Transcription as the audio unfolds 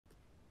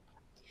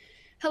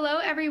Hello,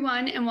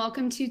 everyone, and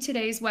welcome to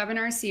today's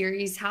webinar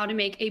series, How to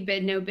Make a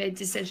Bid No Bid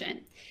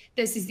Decision.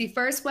 This is the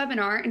first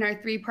webinar in our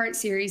three-part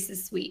series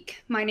this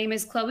week. My name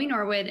is Chloe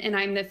Norwood, and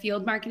I'm the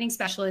Field Marketing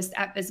Specialist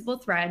at Visible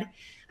Thread.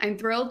 I'm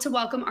thrilled to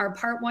welcome our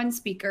Part 1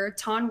 speaker,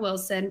 Ton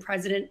Wilson,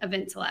 President of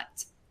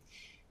Intellect.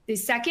 The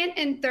second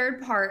and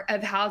third part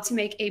of How to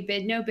Make a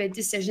Bid No Bid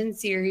Decision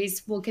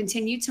series will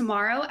continue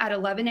tomorrow at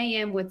 11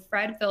 a.m. with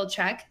Fred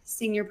Vilchek,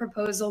 Senior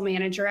Proposal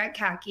Manager at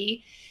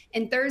CACI,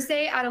 and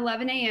Thursday at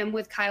 11 a.m.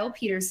 with Kyle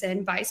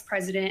Peterson, Vice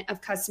President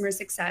of Customer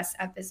Success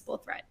at Visible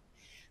Thread.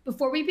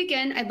 Before we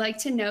begin, I'd like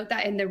to note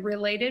that in the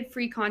related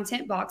free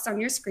content box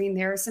on your screen,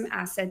 there are some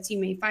assets you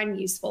may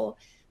find useful.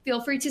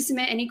 Feel free to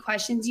submit any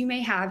questions you may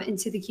have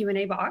into the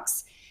Q&A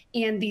box,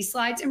 and the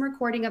slides and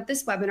recording of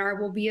this webinar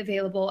will be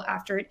available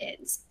after it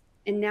ends.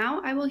 And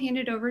now I will hand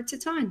it over to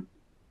Ton.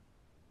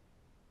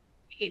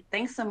 Great.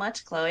 Thanks so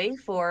much, Chloe,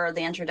 for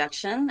the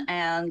introduction,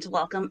 and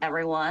welcome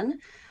everyone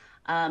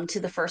to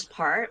the first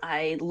part.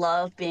 I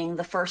love being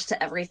the first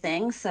to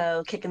everything,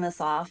 so kicking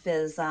this off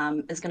is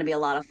going to be a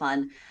lot of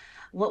fun.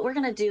 What we're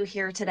going to do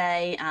here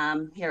today,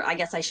 I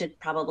guess I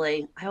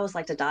always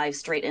like to dive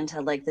straight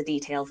into like the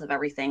details of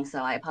everything, so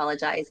I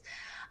apologize.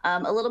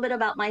 A little bit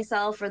about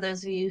myself for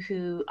those of you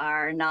who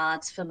are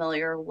not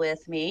familiar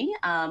with me.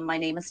 My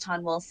name is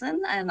Ton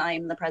Wilson, and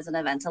I'm the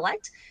president of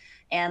Intellect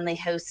and the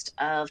host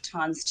of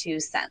Ton's Two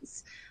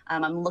Cents.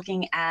 I'm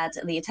looking at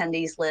the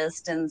attendees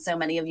list, and so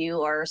many of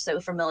you are so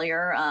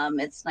familiar.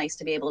 It's nice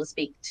to be able to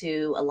speak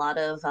to a lot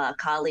of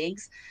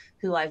colleagues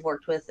who I've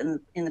worked with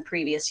in the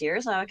previous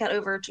years. I've got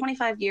over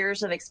 25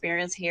 years of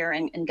experience here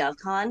in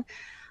GovCon.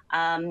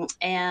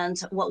 And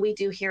what we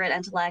do here at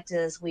Intellect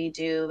is we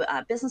do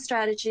business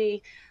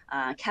strategy,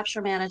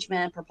 capture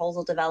management,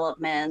 proposal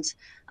development,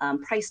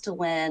 price to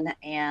win,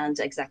 and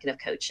executive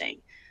coaching.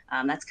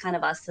 That's kind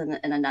of us in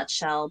a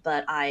nutshell,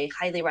 but I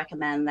highly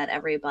recommend that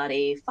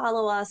everybody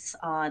follow us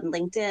on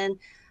LinkedIn,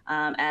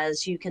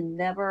 as you can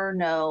never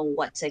know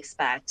what to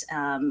expect,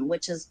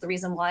 which is the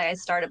reason why I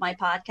started my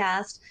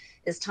podcast,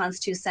 is Ton's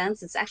Two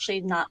Cents. It's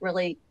actually not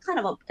really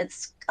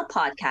it's a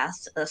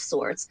podcast of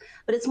sorts,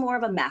 but it's more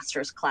of a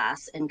master's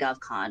class in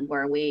GovCon,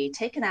 where we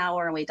take an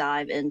hour and we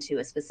dive into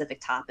a specific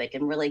topic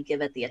and really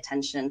give it the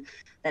attention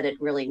that it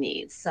really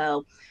needs.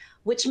 So,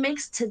 which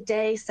makes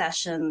today's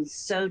session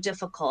so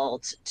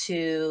difficult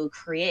to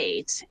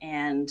create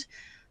and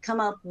come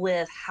up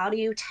with. How do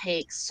you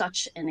take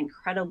such an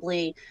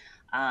incredibly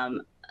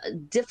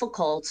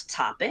difficult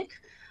topic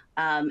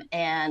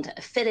and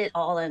fit it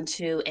all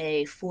into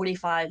a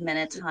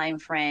 45-minute time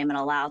frame and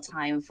allow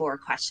time for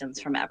questions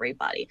from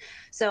everybody?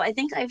 So I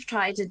think I've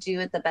tried to do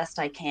it the best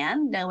I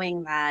can,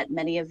 knowing that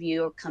many of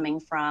you are coming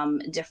from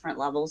different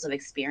levels of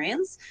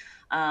experience.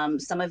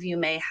 Some of you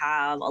may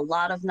have a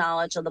lot of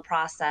knowledge of the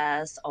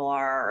process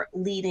or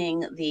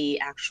leading the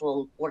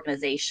actual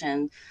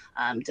organization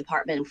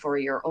department for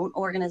your own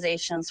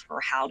organizations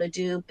for how to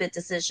do bid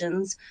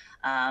decisions.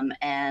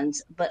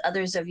 But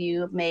others of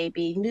you may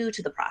be new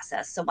to the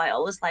process. So I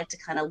always like to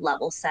kind of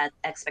level set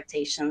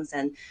expectations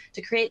and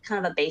to create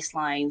kind of a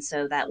baseline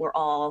so that we're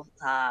all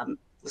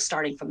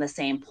starting from the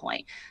same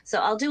point. So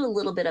I'll do a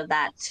little bit of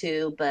that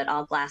too, but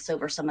I'll glass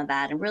over some of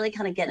that and really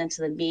kind of get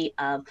into the meat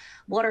of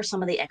what are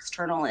some of the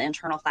external and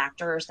internal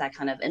factors that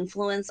kind of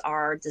influence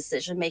our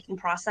decision-making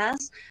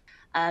process,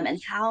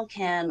 and how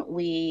can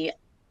we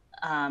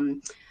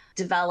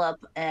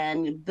develop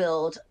and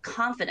build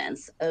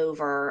confidence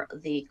over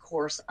the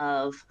course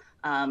of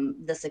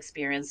this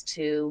experience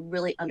to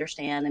really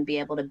understand and be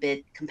able to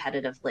bid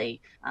competitively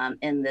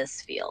in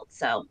this field.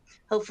 So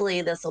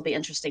hopefully this will be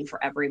interesting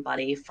for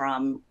everybody,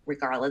 from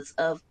regardless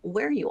of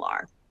where you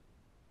are.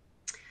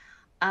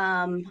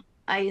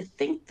 I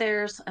think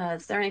is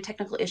there any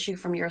technical issue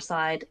from your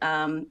side?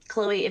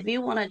 Chloe, if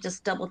you want to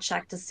just double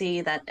check to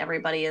see that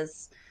everybody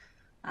is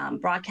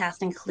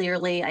broadcasting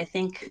clearly, I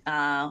think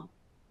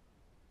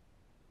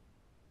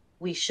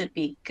we should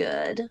be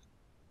good.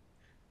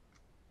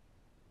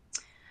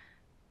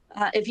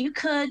 If you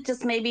could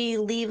just maybe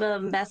leave a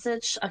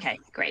message. Okay,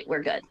 great,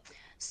 we're good.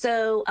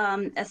 So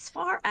as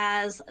far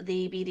as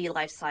the BD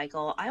life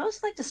cycle, I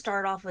always like to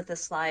start off with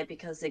this slide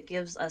because it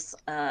gives us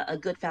a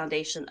good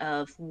foundation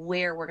of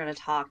where we're going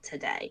to talk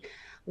today.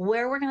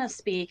 Where we're going to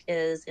speak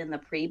is in the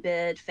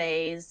pre-bid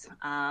phase,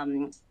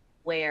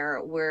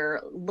 where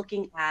we're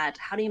looking at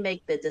how do you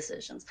make bid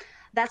decisions.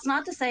 That's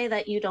not to say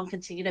that you don't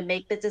continue to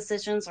make bid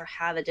decisions or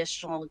have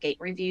additional gate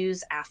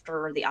reviews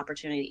after the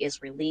opportunity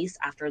is released,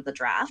 after the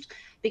draft,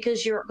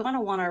 because you're going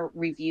to want to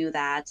review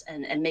that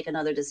and make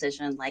another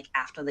decision like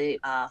after the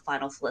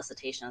final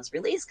solicitation is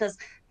released, because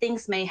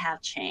things may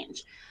have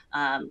changed.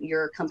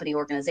 Your company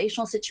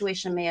organizational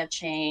situation may have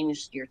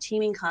changed, your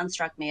teaming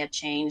construct may have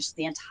changed,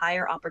 the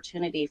entire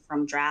opportunity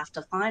from draft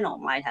to final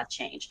might have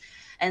changed.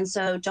 And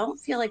so don't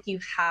feel like you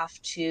have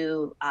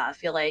to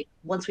feel like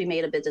once we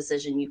made a bid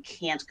decision, you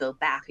can't go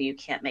back or you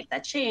can't make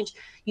that change.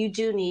 You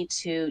do need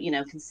to,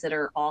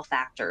 consider all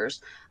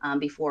factors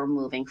before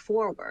moving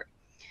forward.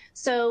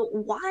 So,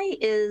 why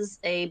is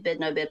a bid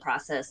no bid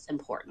process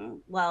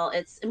important? Well,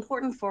 it's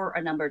important for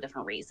a number of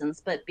different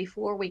reasons. But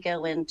before we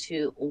go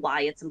into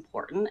why it's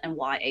important and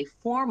why a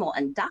formal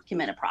and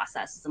documented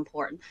process is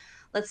important,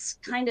 let's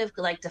kind of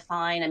like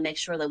define and make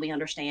sure that we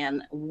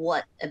understand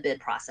what a bid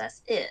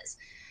process is.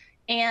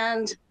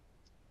 And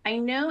I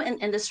know in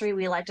industry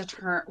we like to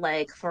turn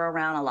like throw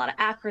around a lot of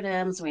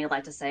acronyms. We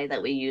like to say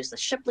that we use the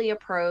Shipley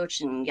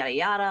approach and yada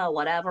yada,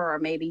 whatever, or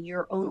maybe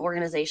your own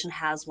organization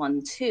has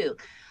one too.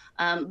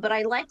 But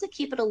I like to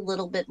keep it a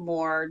little bit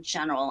more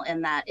general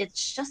in that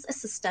it's just a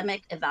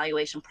systemic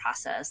evaluation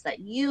process that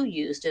you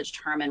use to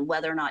determine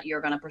whether or not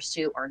you're going to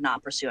pursue or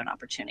not pursue an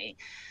opportunity.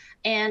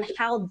 And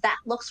how that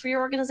looks for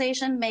your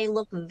organization may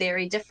look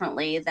very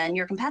differently than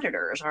your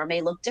competitors, or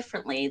may look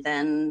differently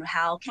than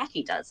how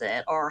Khaki does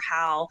it, or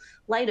how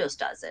Leidos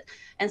does it.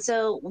 And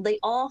so they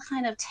all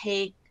kind of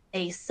take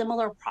a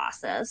similar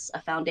process,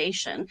 a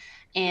foundation,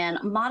 and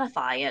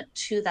modify it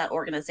to that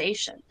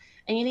organization.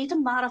 And you need to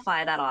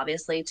modify that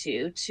obviously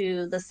too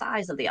to the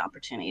size of the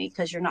opportunity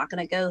because you're not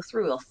going to go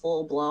through a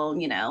full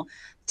blown,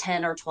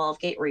 10 or 12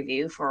 gate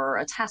review for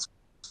a task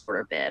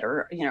order bid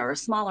or, or a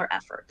smaller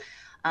effort.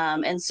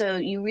 And so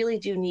you really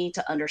do need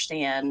to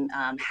understand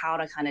how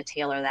to kind of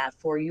tailor that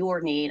for your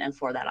need and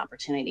for that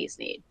opportunity's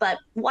need. But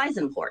why is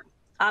it important?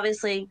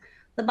 Obviously,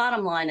 the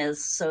bottom line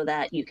is so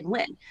that you can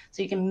win.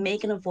 So you can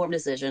make an informed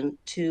decision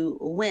to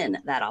win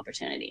that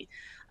opportunity.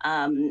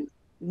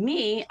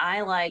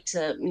 I like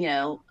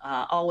to,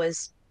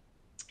 always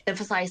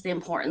emphasize the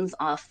importance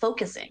of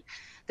focusing.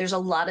 There's a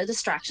lot of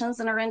distractions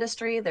in our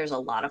industry. There's a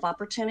lot of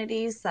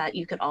opportunities that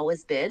you could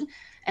always bid.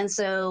 And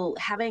so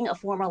having a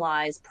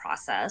formalized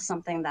process,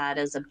 something that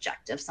is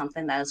objective,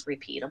 something that is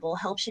repeatable,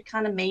 helps you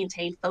kind of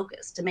maintain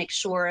focus to make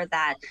sure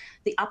that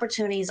the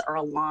opportunities are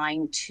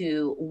aligned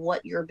to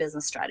what your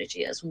business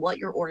strategy is, what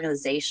your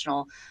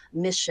organizational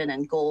mission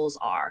and goals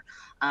are.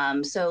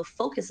 So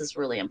focus is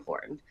really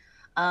important.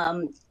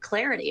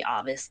 Clarity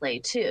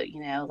obviously too,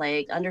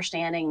 like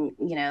understanding,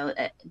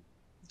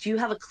 do you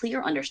have a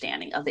clear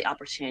understanding of the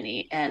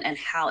opportunity and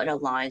how it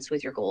aligns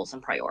with your goals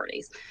and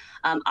priorities?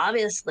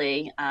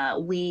 Obviously,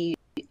 we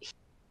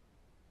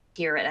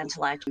here at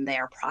Intellect,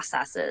 their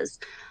processes.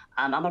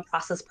 I'm a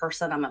process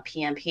person, I'm a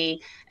PMP,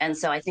 and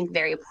so I think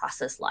very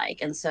process like.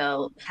 And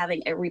so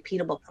having a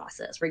repeatable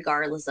process,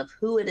 regardless of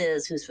who it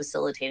is who's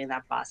facilitating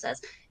that process,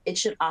 it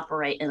should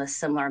operate in a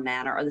similar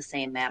manner or the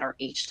same manner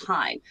each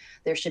time.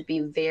 There should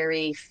be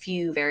very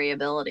few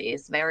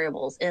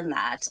variables in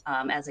that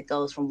as it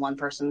goes from one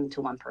person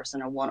to one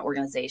person or one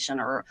organization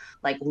or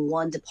like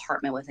one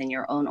department within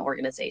your own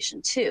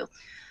organization, too.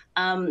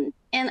 And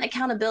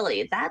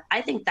accountability, that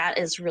I think that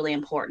is really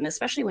important,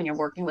 especially when you're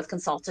working with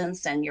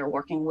consultants and you're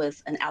working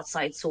with an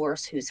outside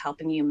source who's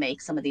helping you make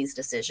some of these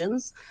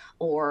decisions,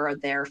 or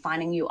they're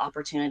finding you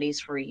opportunities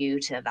for you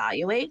to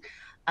evaluate.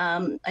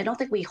 I don't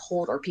think we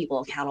hold our people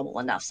accountable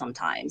enough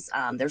sometimes.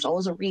 There's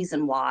always a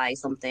reason why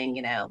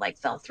something, like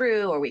fell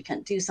through or we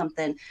couldn't do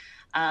something.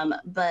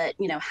 But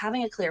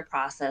having a clear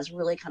process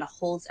really kind of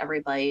holds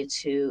everybody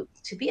to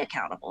be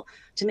accountable,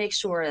 to make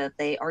sure that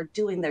they are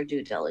doing their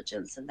due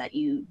diligence and that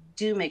you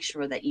do make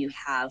sure that you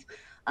have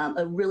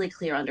a really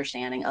clear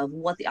understanding of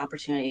what the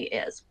opportunity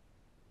is.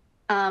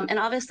 And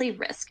obviously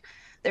risk.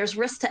 There's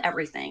risk to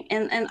everything.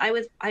 And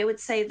I would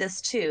say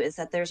this too, is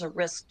that there's a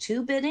risk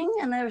to bidding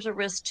and there's a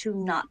risk to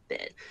not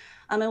bid.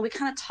 And we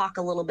kind of talk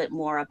a little bit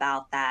more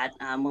about that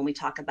when we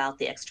talk about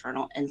the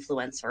external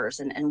influencers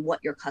and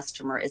what your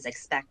customer is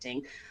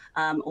expecting,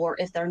 or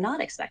if they're not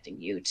expecting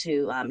you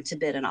to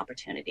bid an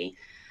opportunity.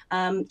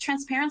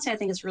 Transparency, I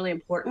think, is really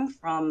important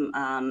from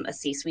a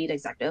C-suite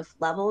executive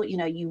level.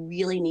 You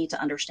really need to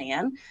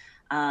understand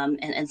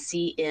and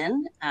see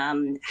in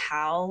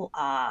how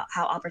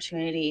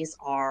opportunities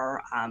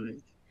are,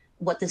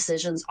 what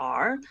decisions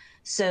are,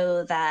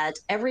 so that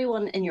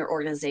everyone in your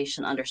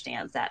organization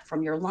understands that,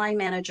 from your line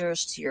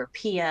managers to your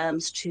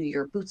PMs to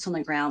your boots on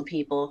the ground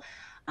people.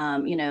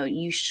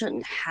 You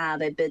shouldn't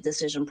have a bid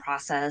decision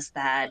process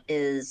that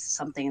is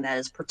something that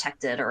is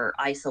protected or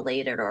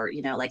isolated, or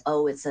like,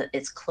 oh,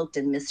 it's cloaked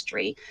in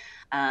mystery,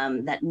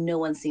 that no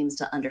one seems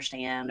to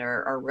understand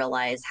or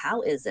realize.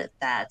 How is it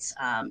that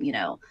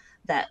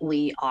that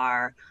we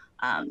are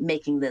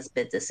making this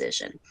bid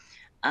decision?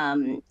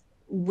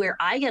 Where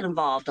I get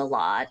involved a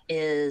lot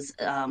is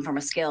from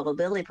a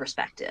scalability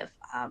perspective.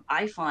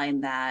 I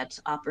find that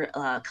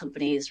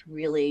companies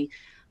really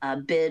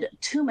bid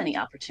too many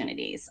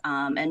opportunities.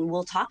 And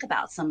we'll talk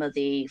about some of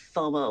the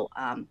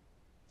FOMO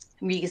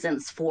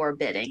reasons for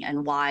bidding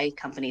and why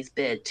companies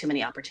bid too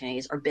many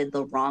opportunities or bid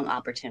the wrong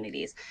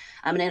opportunities.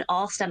 And it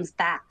all stems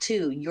back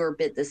to your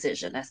bid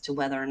decision as to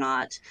whether or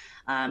not,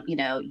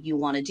 you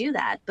want to do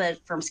that.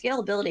 But from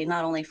scalability,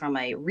 not only from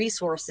a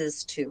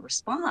resources to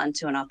respond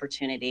to an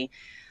opportunity,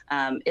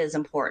 is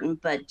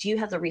important, but do you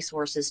have the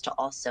resources to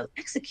also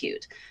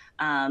execute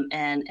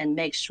and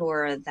make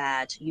sure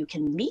that you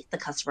can meet the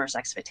customer's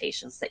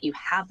expectations, that you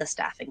have the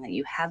staffing, that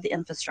you have the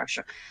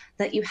infrastructure,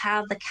 that you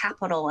have the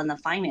capital and the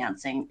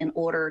financing in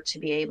order to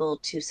be able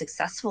to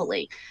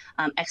successfully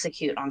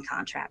execute on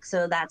contracts.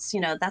 So that's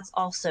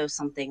also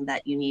something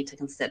that you need to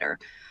consider.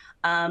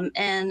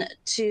 And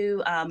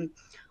to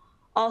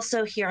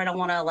also here, I don't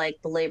want to like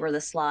belabor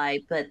the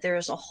slide, but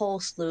there's a whole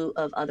slew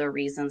of other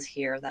reasons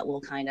here that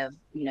we'll kind of,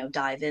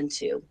 dive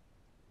into.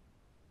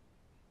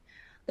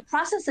 The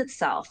process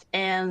itself,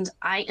 and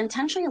I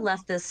intentionally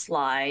left this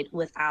slide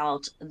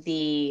without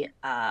the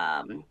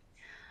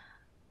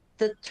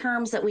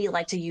terms that we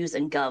like to use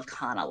in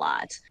GovCon a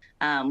lot,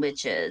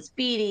 which is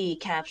BD,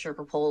 capture,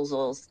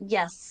 proposals.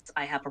 Yes,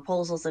 I have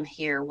proposals in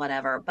here,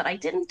 whatever, but I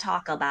didn't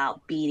talk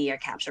about BD or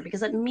capture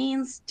because it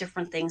means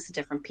different things to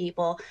different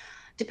people.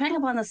 Depending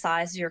upon the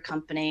size of your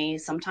company,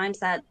 sometimes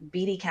that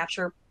BD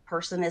capture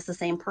person is the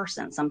same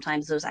person.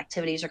 Sometimes those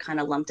activities are kind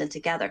of lumped in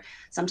together.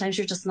 Sometimes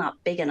you're just not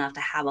big enough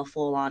to have a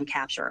full on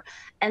capture.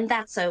 And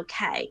that's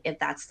okay if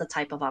that's the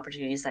type of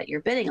opportunities that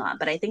you're bidding on.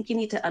 But I think you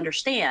need to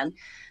understand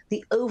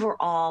the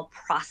overall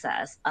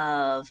process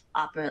of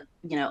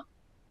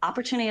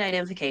opportunity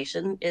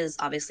identification is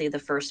obviously the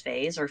first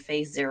phase, or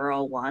phase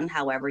 0, 1,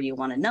 however you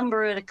want to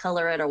number it,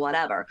 color it, or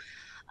whatever.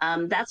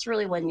 That's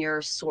really when you're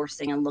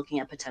sourcing and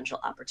looking at potential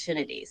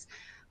opportunities.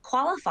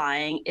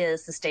 Qualifying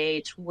is the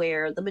stage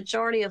where the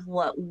majority of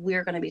what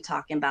we're going to be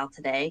talking about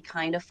today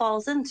kind of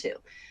falls into.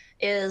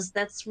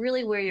 That's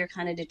really where you're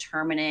kind of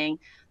determining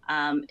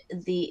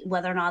the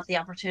whether or not the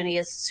opportunity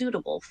is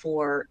suitable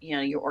for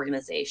your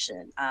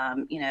organization.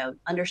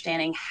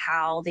 Understanding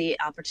how the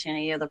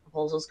opportunity or the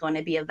proposal is going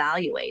to be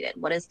evaluated.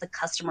 What is the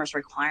customer's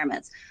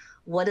requirements?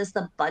 What does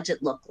the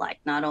budget look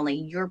like? Not only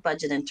your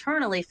budget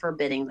internally for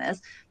bidding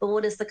this, but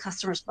what is the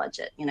customer's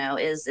budget?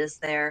 Is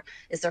there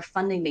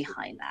funding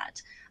behind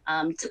that?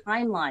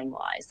 Timeline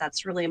wise,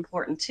 that's really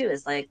important too,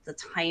 is like the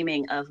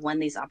timing of when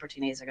these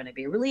opportunities are going to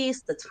be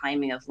released, the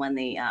timing of when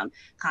the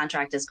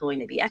contract is going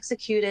to be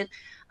executed.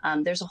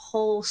 There's a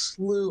whole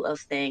slew of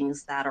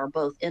things that are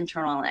both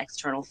internal and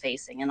external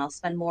facing, and I'll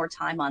spend more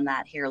time on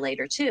that here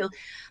later too.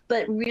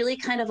 But really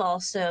kind of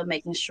also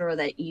making sure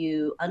that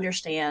you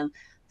understand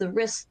the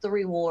risks, the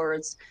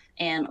rewards,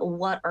 and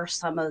what are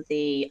some of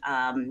the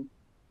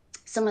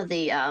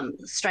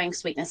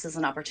strengths, weaknesses,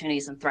 and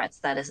opportunities and threats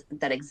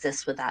that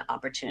exist with that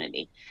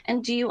opportunity.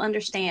 And do you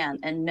understand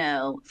and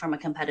know from a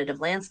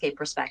competitive landscape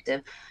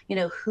perspective,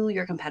 who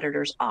your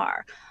competitors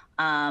are?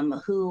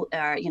 Who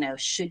are,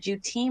 should you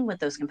team with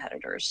those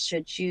competitors?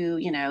 Should you,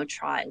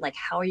 try, like,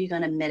 how are you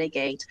going to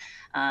mitigate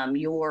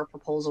your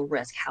proposal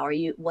risk?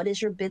 What is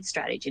your bid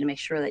strategy to make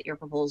sure that your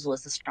proposal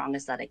is the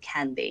strongest that it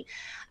can be?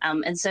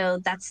 And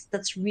so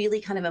that's really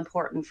kind of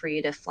important for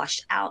you to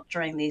flesh out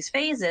during these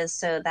phases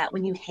so that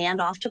when you hand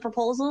off to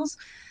proposals,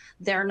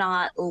 they're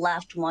not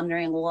left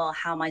wondering, well,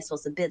 how am I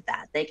supposed to bid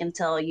that? They can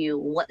tell you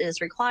what is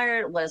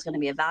required, what is going to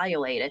be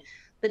evaluated,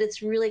 but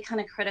it's really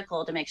kind of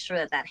critical to make sure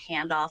that that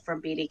handoff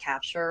from BD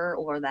capture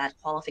or that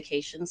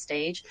qualification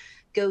stage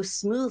goes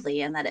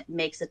smoothly and that it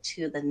makes it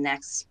to the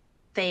next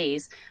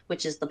phase,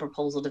 which is the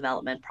proposal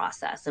development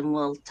process. And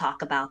we'll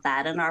talk about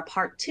that in our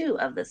part 2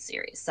 of this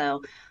series.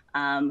 So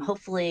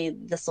hopefully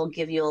this will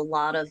give you a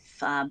lot of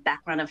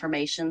background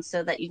information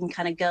so that you can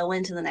kind of go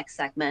into the next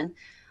segment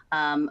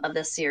of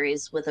this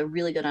series with a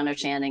really good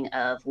understanding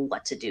of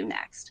what to do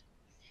next.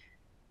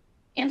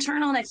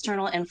 Internal and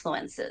external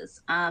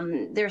influences.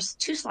 There's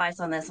 2 slides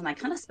on this, and I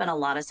kind of spent a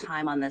lot of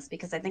time on this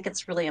because I think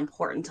it's really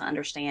important to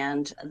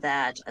understand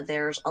that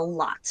there's a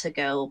lot to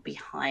go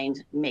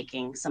behind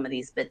making some of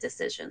these bid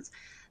decisions.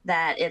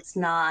 That it's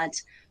not,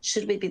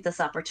 should we bid this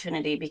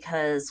opportunity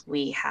because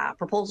we have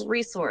proposal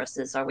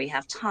resources, or we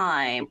have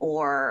time,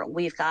 or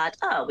we've got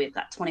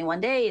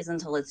 21 days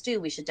until it's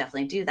due, we should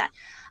definitely do that.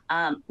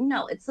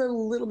 No, it's a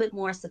little bit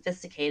more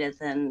sophisticated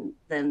than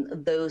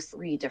those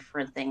 3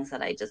 different things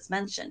that I just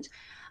mentioned.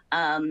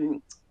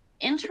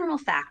 Internal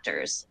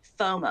factors,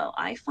 FOMO.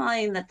 I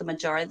find that the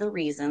majority of the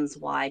reasons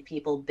why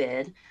people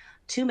bid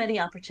too many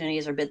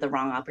opportunities or bid the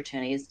wrong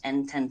opportunities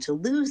and tend to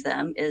lose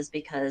them is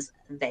because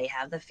they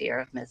have the fear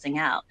of missing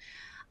out.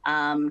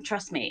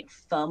 Trust me,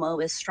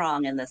 FOMO is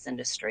strong in this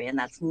industry, and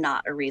that's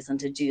not a reason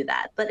to do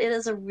that. But it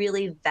is a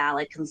really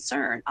valid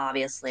concern,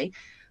 obviously,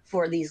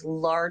 for these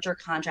larger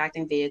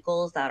contracting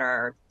vehicles that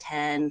are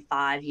 10,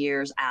 5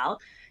 years out.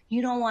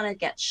 You don't want to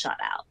get shut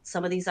out.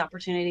 Some of these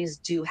opportunities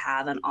do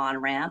have an on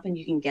ramp, and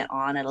you can get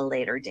on at a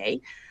later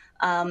date.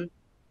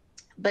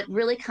 But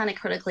really kind of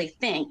critically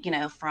think,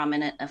 from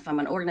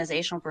an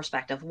organizational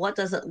perspective, what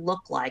does it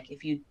look like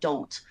if you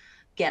don't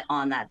get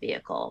on that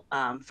vehicle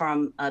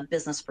from a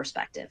business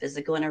perspective? Is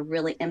it going to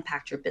really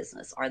impact your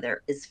business?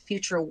 Is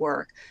future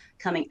work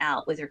coming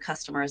out with your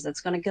customers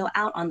that's going to go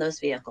out on those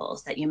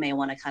vehicles that you may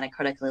want to kind of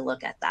critically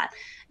look at that?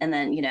 And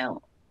then,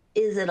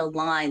 is it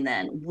aligned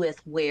then with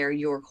where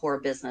your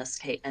core business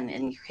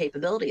and your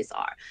capabilities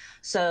are?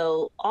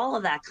 So all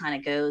of that kind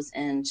of goes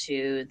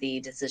into the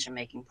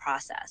decision-making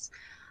process.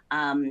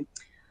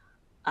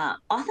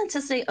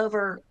 Authenticity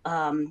over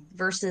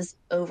versus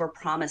over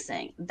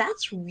promising.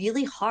 That's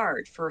really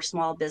hard for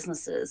small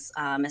businesses,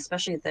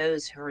 especially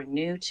those who are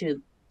new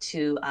to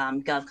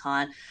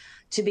GovCon,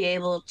 to be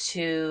able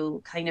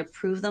to kind of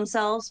prove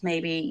themselves.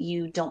 Maybe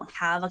you don't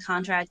have a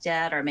contract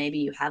yet, or maybe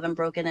you haven't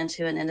broken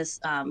into an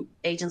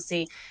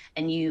agency,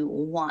 and you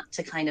want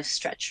to kind of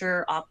stretch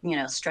your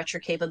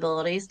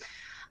capabilities.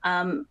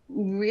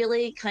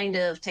 Really kind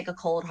of take a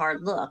cold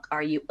hard look.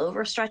 Are you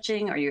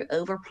overstretching? Are you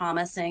over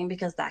promising?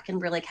 Because that can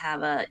really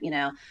have a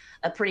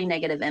pretty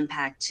negative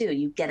impact too.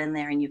 You get in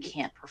there and you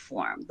can't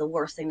perform. The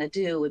worst thing to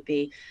do would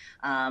be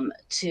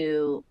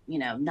to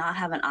not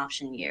have an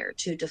option year,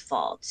 to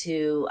default,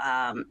 to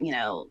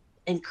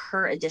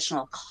incur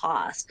additional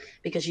costs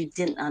because you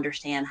didn't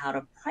understand how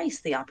to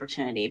price the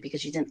opportunity,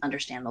 because you didn't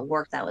understand the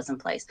work that was in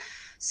place.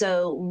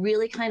 So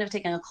really kind of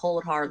taking a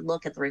cold hard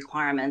look at the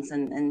requirements,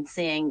 and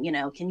saying,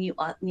 can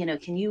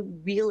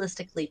you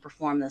realistically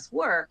perform this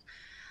work,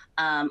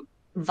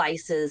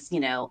 vices,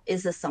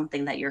 is this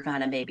something that you're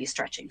kind of maybe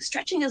stretching?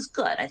 Stretching is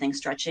good. I think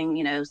stretching,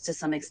 to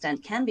some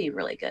extent can be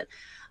really good.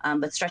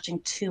 But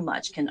stretching too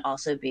much can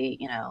also be,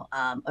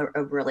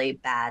 a really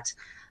bad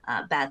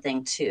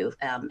thing too,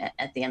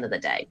 at the end of the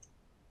day.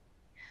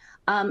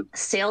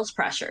 Sales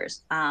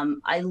pressures.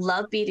 I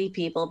love BD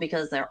people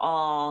because they're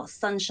all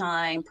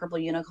sunshine, purple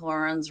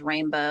unicorns,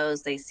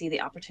 rainbows. They see the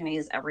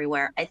opportunities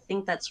everywhere. I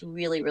think that's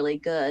really, really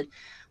good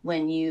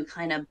when you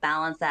kind of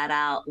balance that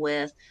out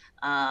with,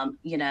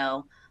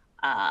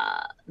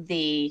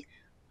 the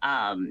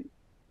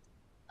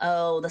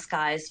oh, the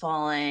sky is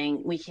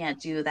falling, we can't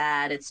do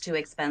that, it's too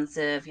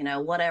expensive,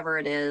 whatever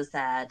it is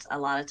that a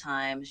lot of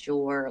times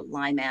your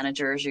line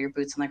managers or your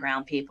boots on the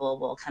ground people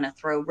will kind of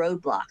throw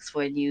roadblocks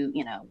when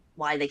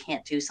why they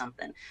can't do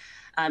something.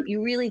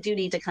 You really do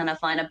need to kind of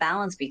find a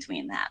balance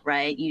between that,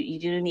 right? You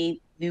do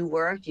need new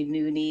work, you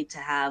do need to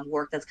have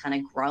work that's kind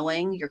of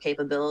growing your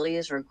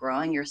capabilities or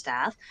growing your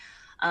staff.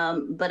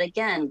 But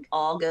again,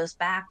 all goes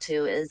back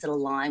to, is it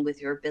aligned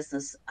with your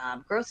business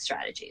growth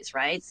strategies,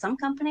 right? Some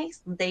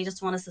companies, they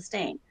just want to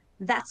sustain.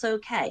 That's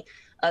okay.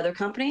 Other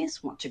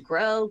companies want to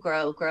grow,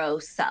 grow, grow,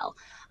 sell.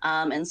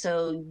 And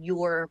so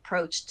your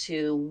approach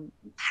to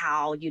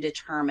how you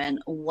determine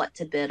what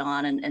to bid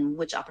on, and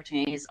which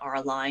opportunities are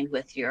aligned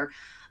with your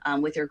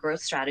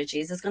growth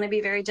strategies, is going to be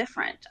very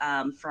different,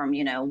 from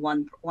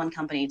one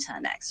company to the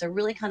next. So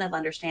really kind of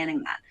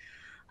understanding that.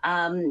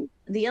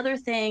 The other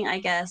thing, I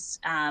guess,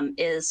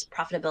 is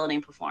profitability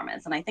and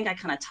performance, and I think I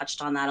kind of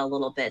touched on that a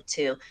little bit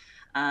too.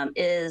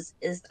 Is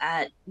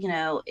that,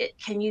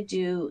 can you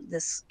do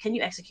this? Can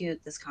you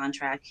execute this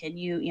contract? Can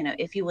you,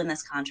 if you win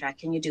this contract,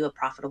 can you do it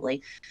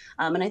profitably?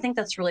 And I think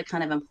that's really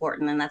kind of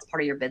important, and that's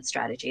part of your bid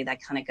strategy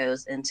that kind of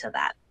goes into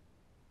that.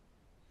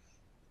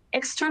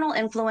 External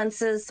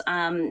influences,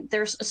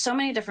 there's so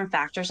many different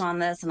factors on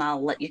this, and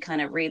I'll let you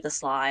kind of read the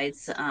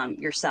slides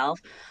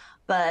yourself.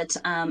 But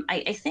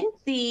I think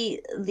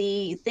the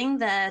thing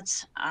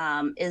that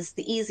is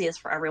the easiest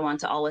for everyone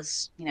to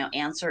always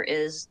answer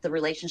is the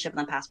relationship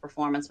and the past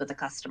performance with the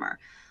customer.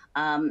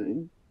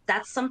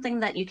 That's something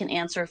that you can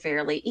answer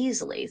fairly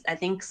easily. I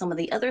think some of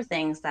the other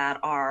things that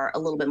are a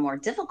little bit more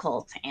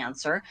difficult to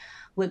answer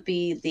would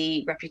be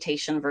the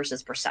reputation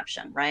versus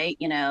perception, right?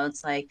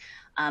 It's like,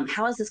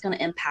 how is this going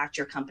to impact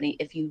your company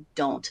if you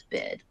don't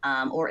bid?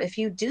 Or if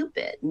you do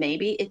bid,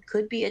 maybe it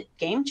could be a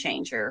game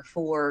changer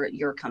for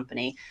your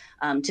company,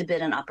 to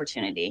bid an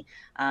opportunity.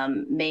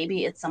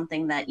 Maybe it's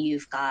something that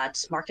you've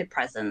got market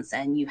presence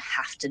and you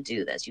have to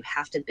do this. You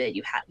have to bid.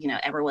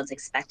 Everyone's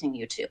expecting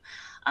you to.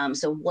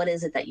 So what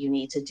is it that you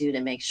need to do to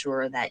make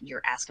sure that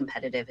you're as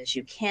competitive as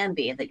you can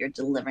be, and that you're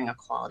delivering a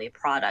quality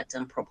product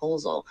and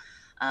proposal,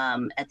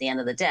 at the end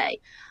of the day?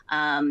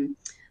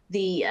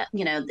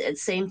 The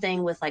same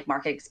thing with like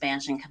market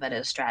expansion,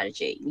 competitive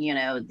strategy.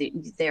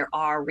 There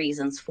are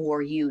reasons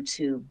for you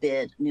to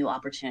bid new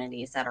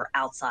opportunities that are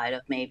outside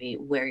of maybe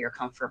where you're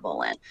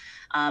comfortable in.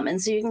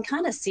 And so you can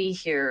kind of see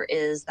here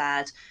is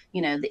that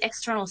the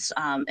external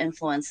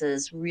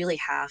influences really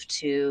have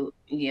to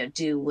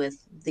do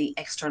with the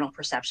external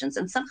perceptions,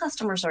 and some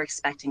customers are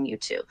expecting you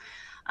to.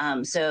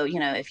 So,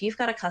 if you've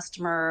got a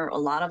customer, a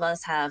lot of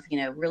us have,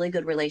 really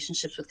good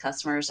relationships with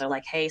customers. They're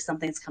like, hey,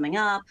 something's coming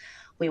up,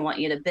 we want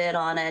you to bid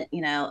on it.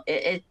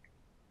 It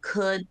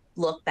could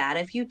look bad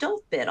if you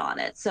don't bid on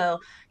it. So,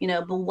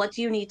 but what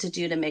do you need to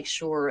do to make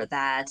sure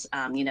that,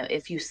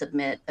 if you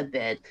submit a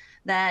bid,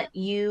 that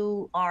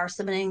you are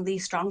submitting the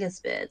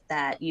strongest bid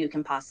that you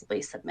can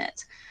possibly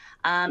submit?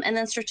 And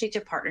then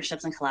strategic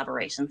partnerships and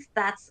collaborations.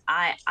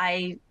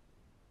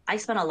 I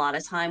spend a lot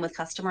of time with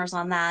customers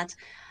on that.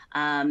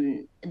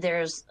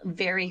 There's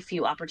very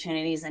few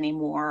opportunities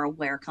anymore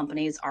where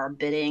companies are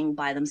bidding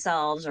by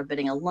themselves or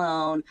bidding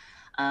alone.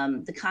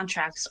 The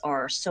contracts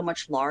are so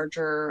much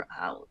larger,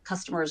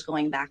 customers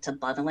going back to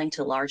bundling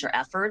to larger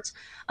efforts,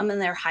 and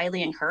they're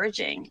highly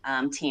encouraging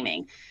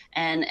teaming.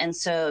 And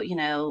so,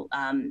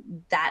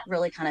 that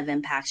really kind of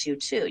impacts you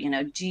too.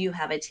 Do you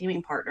have a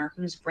teaming partner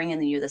who's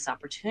bringing you this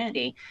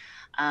opportunity?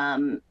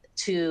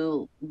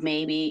 to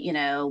maybe,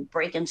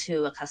 break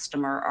into a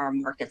customer or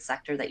market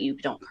sector that you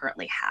don't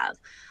currently have.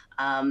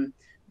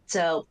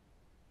 So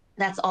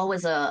that's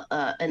always an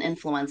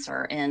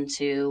influencer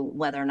into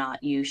whether or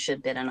not you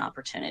should bid an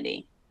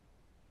opportunity.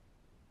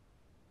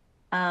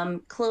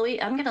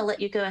 Chloe, I'm going to let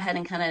you go ahead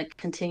and kind of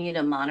continue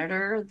to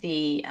monitor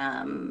the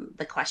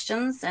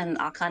questions, and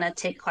I'll kind of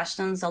take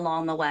questions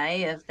along the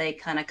way if they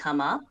kind of come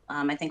up.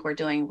 I think we're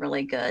doing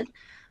really good.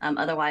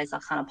 Otherwise,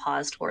 I'll kind of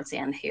pause towards the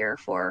end here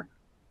for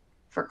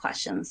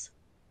questions.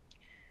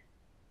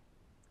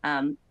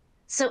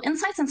 So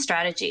insights and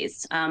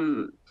strategies.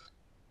 I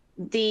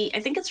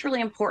think it's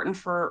really important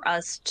for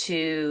us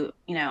to,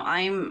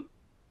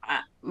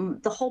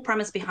 the whole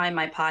premise behind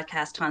my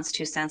podcast, Hans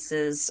Two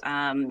Senses,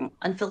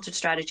 unfiltered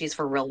strategies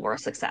for real world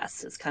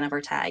success is kind of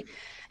our tag.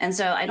 And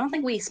so I don't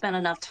think we spend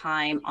enough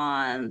time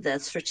on the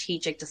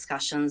strategic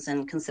discussions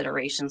and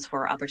considerations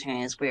for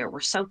opportunities where we're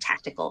so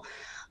tactical.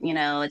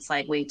 It's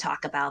like we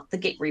talk about the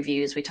gate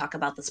reviews, we talk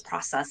about this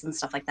process and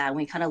stuff like that. And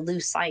we kind of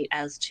lose sight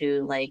as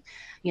to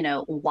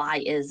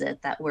why is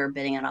it that we're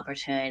bidding an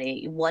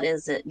opportunity? What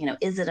is it,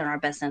 is it in our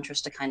best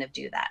interest to kind of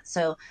do that?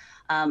 So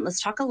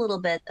let's talk a little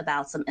bit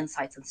about some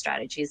insights and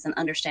strategies and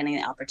understanding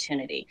the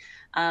opportunity.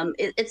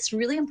 It's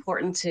really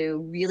important to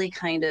really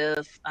kind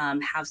of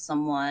have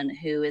someone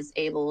who is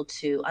able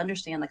to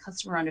understand the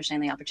customer,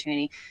 understand the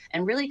opportunity,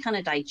 and really kind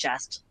of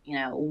digest,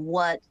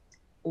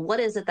 what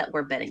is it that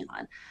we're bidding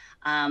on?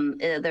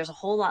 There's a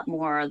whole lot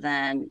more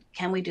than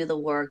can we do the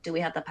work? Do we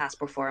have the past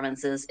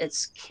performances?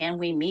 It's can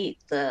we meet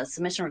the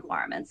submission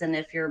requirements? And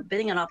if you're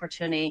bidding an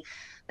opportunity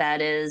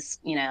that is,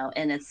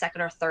 in its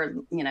second or third,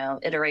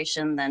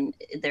 iteration, then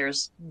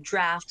there's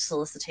draft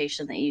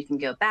solicitation that you can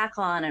go back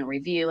on and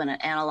review and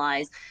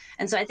analyze.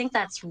 And so I think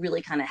that's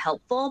really kind of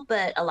helpful.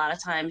 But a lot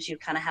of times you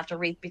kind of have to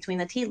read between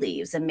the tea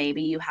leaves, and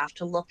maybe you have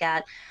to look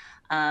at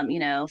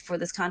for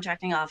this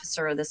contracting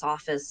officer or this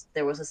office,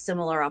 there was a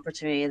similar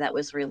opportunity that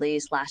was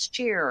released last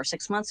year or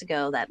 6 months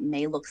ago that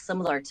may look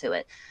similar to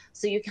it.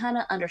 So you kind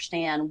of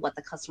understand what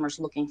the customer's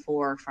looking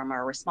for from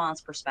a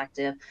response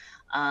perspective,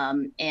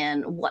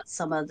 and what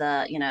some of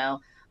the,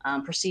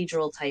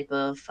 procedural type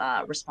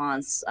of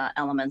response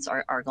elements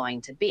are going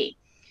to be.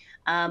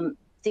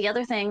 The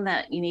other thing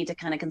that you need to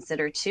kind of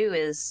consider too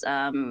is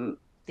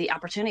the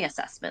opportunity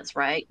assessments,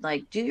 right?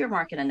 Like do your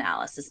market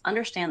analysis,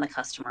 understand the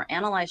customer,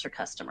 analyze your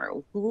customer.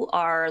 Who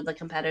are the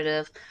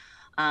competitive,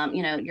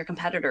 your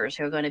competitors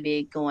who are going to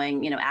be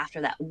going,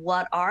 after that?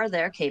 What are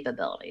their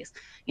capabilities?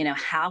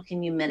 How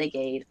can you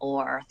mitigate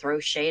or throw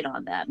shade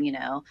on them?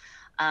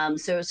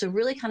 So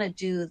really kind of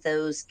do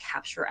those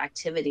capture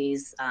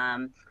activities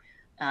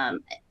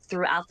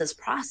throughout this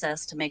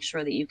process to make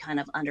sure that you kind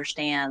of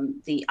understand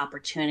the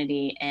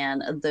opportunity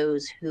and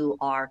those who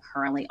are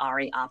currently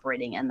already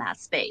operating in that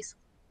space.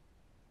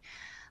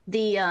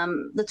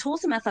 The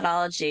tools and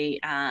methodology,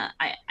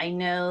 I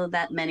know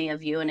that many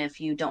of you, and if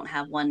you don't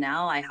have one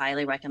now, I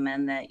highly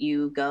recommend that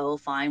you go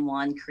find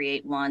one,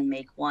 create one,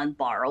 make one,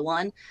 borrow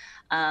one,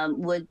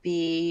 would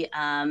be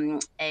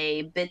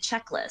a bid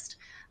checklist.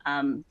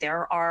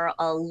 There are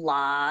a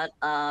lot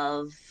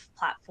of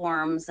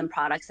platforms and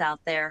products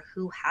out there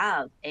who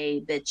have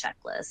a bid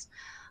checklist.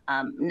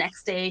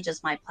 Next Stage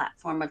is my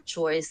platform of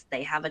choice.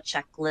 They have a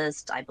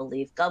checklist. I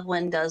believe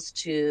GovWin does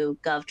too,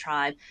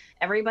 GovTribe.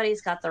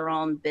 Everybody's got their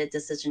own bid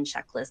decision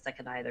checklist that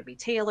can either be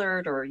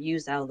tailored or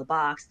used out of the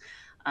box.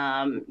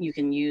 You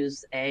can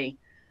use an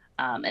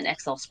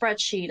Excel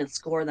spreadsheet and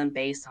score them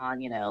based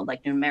on,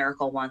 like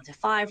numerical 1 to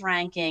 5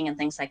 ranking and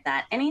things like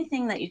that.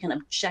 Anything that you can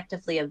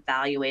objectively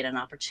evaluate an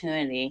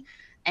opportunity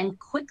and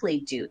quickly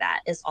do that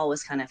is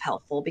always kind of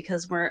helpful,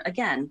 because we're,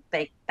 again,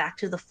 back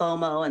to the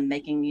FOMO and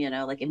making,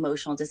 like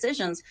emotional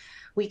decisions.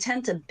 We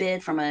tend to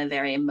bid from a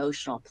very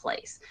emotional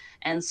place.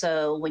 And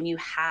so when you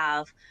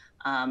have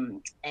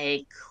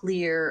a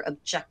clear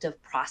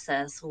objective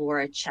process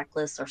or a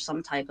checklist or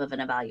some type of an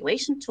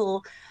evaluation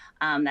tool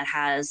that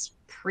has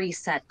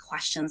preset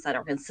questions that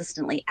are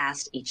consistently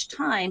asked each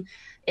time,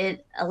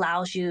 it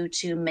allows you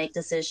to make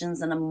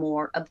decisions in a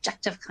more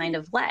objective kind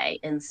of way,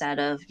 instead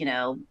of,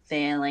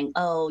 feeling,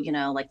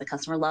 like the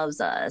customer loves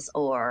us,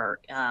 or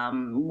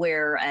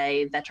we're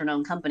a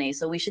veteran-owned company,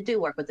 so we should do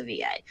work with the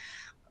VA.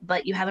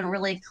 But you haven't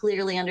really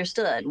clearly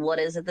understood what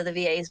is it that the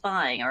VA is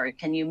buying, or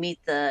can you meet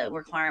the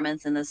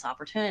requirements in this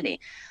opportunity?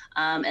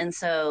 And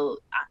so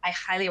I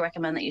highly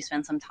recommend that you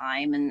spend some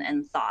time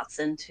and thoughts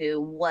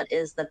into what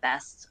is the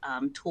best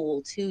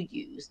tool to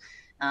use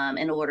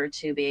in order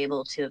to be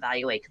able to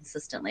evaluate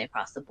consistently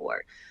across the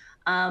board.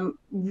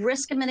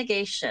 Risk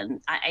mitigation,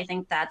 I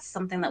think that's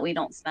something that we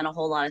don't spend a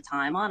whole lot of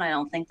time on. I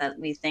don't think that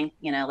we think,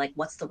 like,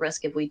 what's the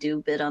risk if we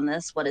do bid on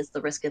this? What is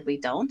the risk if we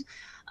don't?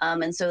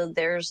 And so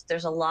there's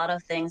a lot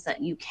of things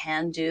that you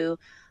can do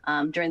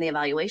during the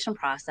evaluation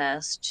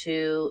process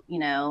to,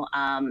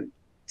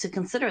 to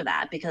consider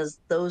that, because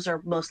those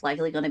are most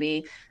likely going to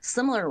be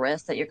similar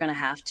risks that you're going to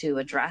have to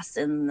address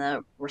in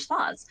the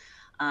response.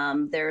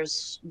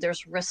 There's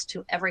risk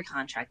to every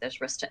contract.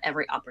 There's risk to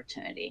every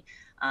opportunity.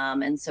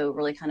 And so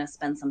really kind of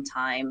spend some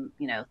time,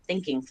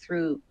 thinking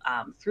through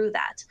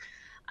that.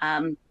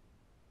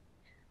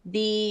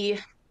 The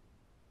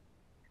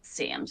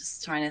see, I'm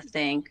just trying to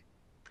think.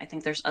 I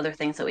think there's other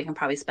things that we can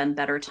probably spend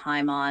better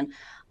time on.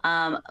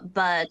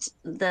 But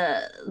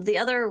the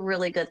other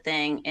really good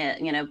thing,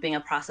 being a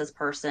process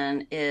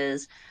person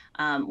is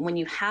when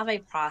you have a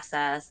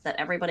process that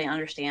everybody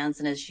understands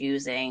and is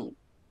using.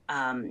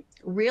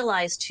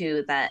 Realize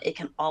too that it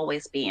can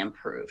always be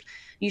improved.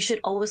 You should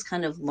always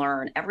kind of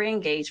learn. Every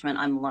engagement,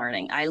 I'm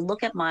learning. I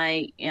look at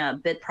my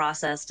bid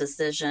process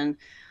decision.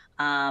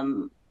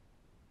 Um,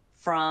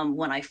 from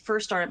when I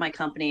first started my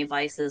company,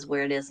 Vices,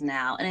 where it is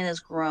now, and it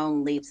has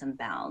grown leaps and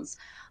bounds.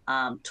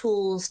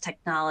 Tools,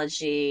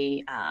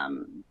 technology,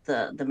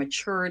 the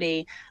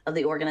maturity of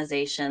the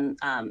organization,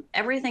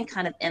 everything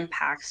kind of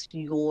impacts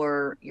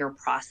your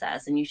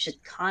process, and you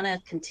should kind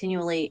of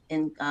continually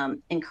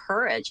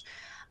encourage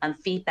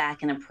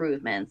feedback and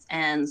improvements.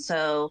 And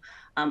so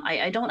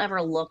I don't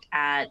ever look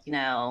at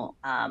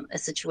a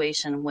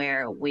situation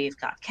where we've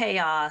got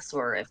chaos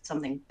or if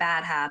something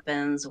bad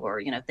happens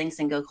or things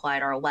didn't go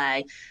quite our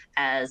way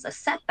as a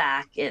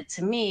setback. It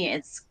to me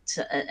it's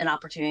an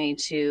opportunity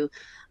to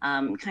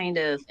kind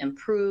of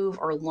improve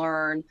or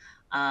learn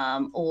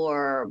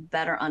or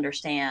better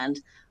understand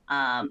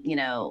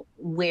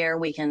where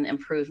we can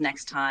improve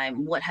next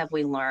time. What have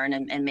we learned,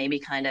 and maybe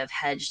kind of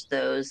hedge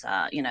those,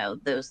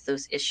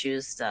 those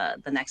issues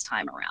the next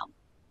time around.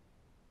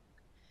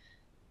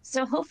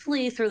 So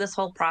hopefully through this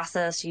whole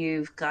process,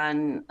 you've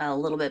gotten a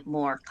little bit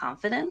more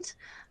confident,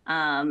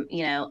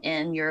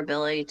 in your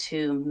ability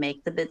to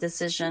make the bid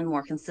decision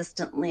more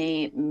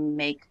consistently,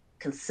 make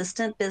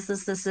consistent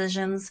business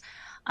decisions,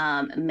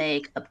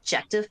 make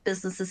objective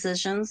business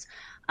decisions.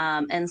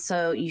 And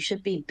so you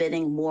should be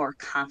bidding more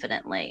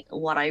confidently.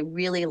 What I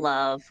really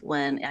love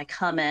when I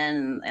come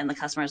in and the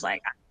customer's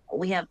like,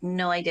 we have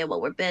no idea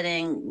what we're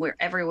bidding. We're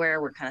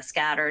everywhere. We're kind of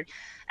scattered.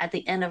 At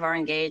the end of our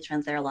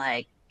engagement, they're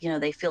like,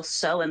 they feel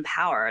so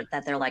empowered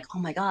that they're like, oh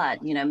my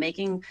God,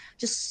 making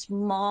just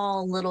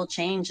small little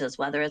changes,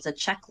 whether it's a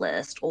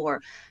checklist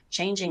or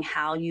changing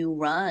how you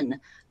run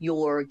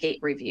your gate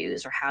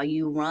reviews or how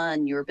you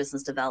run your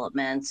business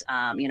development,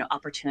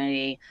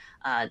 opportunity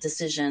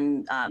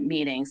decision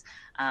meetings.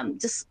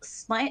 Just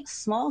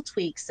small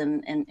tweaks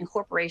and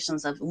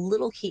incorporations of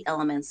little key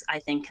elements, I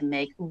think, can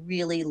make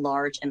really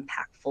large,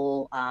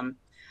 impactful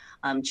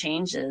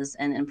changes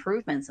and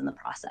improvements in the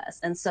process.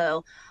 And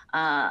so,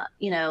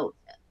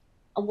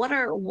 what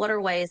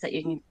are ways that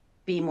you can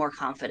be more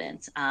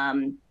confident?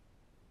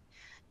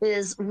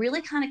 Is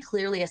really kind of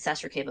clearly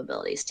assess your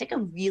capabilities. Take a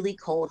really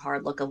cold,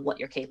 hard look of what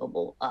you're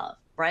capable of,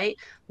 right?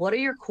 What are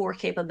your core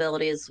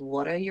capabilities?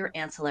 What are your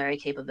ancillary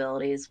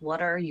capabilities?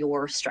 What are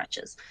your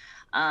stretches?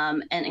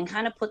 And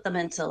kind of put them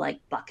into like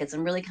buckets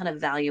and really kind of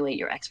evaluate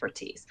your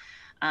expertise.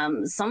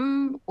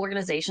 Some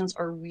organizations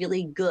are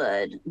really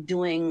good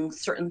doing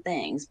certain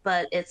things,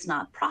 but it's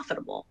not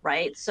profitable,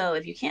 right? So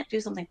if you can't do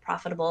something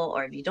profitable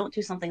or if you don't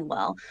do something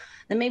well,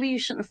 then maybe you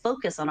shouldn't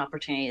focus on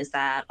opportunities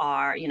that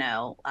are,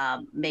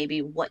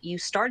 maybe what you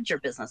started your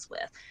business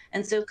with.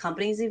 And so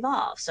companies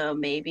evolve. So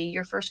maybe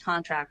your first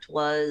contract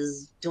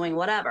was doing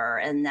whatever,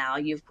 and now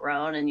you've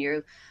grown and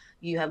you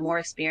have more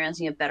experience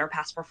and you have better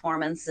past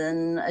performance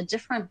in a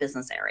different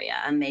business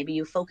area, and maybe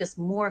you focus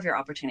more of your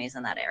opportunities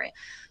in that area.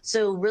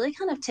 So really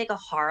kind of take a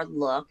hard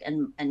look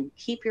and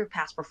keep your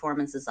past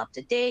performances up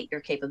to date,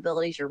 your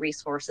capabilities, your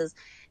resources,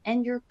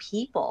 and your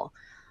people.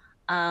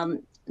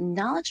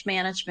 Knowledge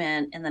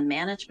management and the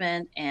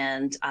management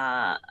and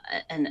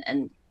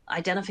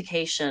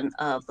identification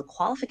of the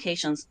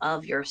qualifications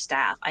of your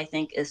staff, I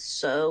think, is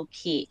so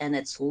key, and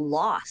it's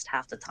lost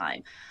half the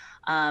time.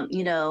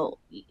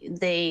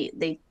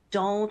 They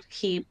don't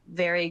keep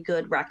very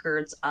good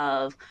records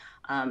of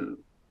um,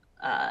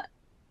 uh,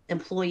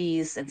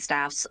 employees and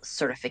staff's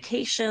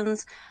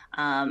certifications,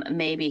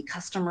 maybe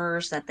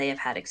customers that they have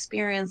had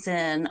experience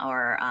in,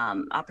 or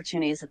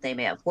opportunities that they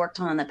may have worked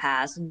on in the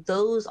past.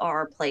 Those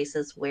are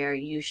places where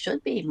you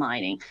should be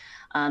mining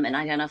and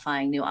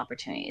identifying new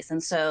opportunities.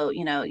 And so,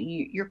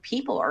 your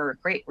people are a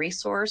great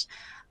resource.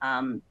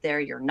 They're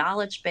your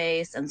knowledge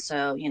base. And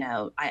so,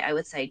 I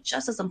would say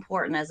just as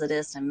important as it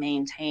is to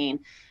maintain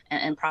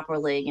and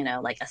properly,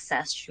 like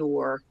assess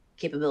your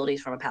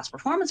capabilities from a past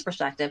performance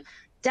perspective,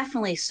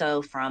 definitely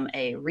so from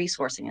a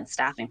resourcing and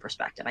staffing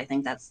perspective. I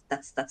think that's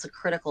a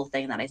critical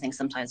thing that I think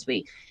sometimes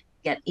we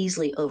get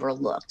easily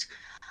overlooked.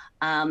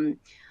 Um,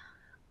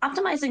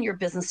 Optimizing your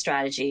business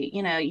strategy,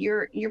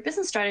 your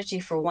business strategy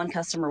for one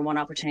customer, one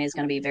opportunity is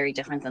going to be very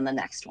different than the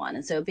next one.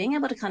 And so being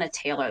able to kind of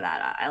tailor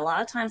that, a lot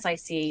of times I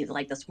see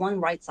like this one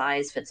right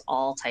size fits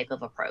all type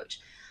of approach.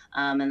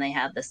 And they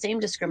have the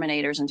same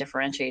discriminators and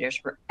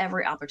differentiators for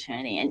every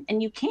opportunity,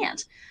 and you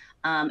can't.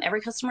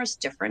 Every customer is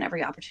different.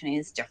 Every opportunity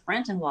is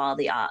different. And while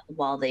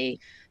the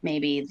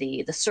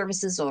maybe the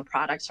services or the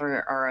products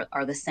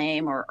are the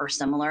same or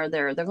similar,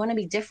 they're going to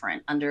be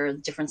different under a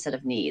different set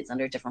of needs,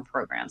 under different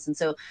programs. And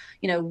so,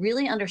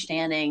 really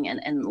understanding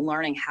and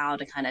learning how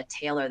to kind of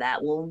tailor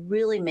that will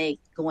really make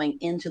going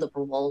into the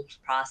proposal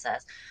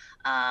process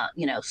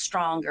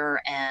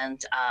stronger,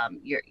 and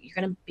you're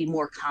going to be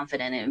more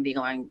confident and be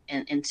going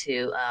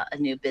into a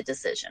new bid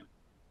decision.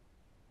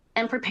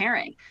 and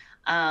preparing.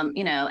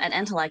 At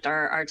Intellect,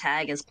 our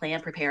tag is plan,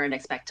 prepare, and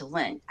expect to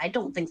win. I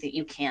don't think that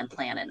you can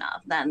plan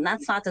enough.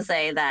 That's not to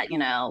say that,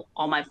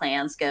 all my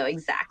plans go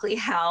exactly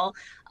how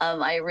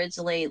I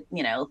originally,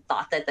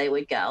 thought that they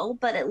would go,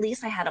 but at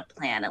least I had a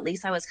plan. At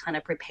least I was kind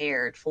of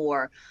prepared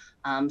for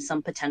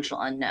some potential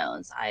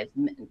unknowns.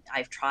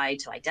 I've tried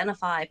to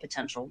identify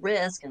potential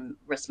risk and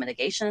risk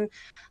mitigation,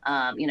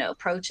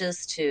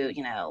 approaches to,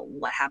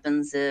 what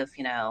happens if,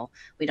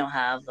 we don't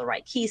have the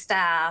right key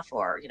staff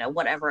or,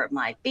 whatever it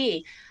might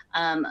be.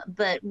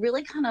 But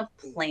really kind of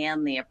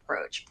plan the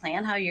approach,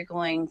 plan how you're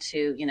going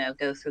to,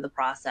 go through the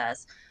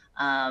process,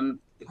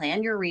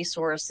 plan your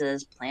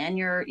resources, plan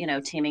your,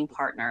 teaming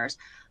partners,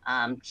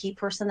 key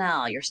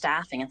personnel, your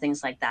staffing, and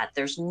things like that.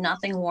 There's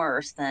nothing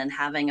worse than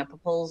having a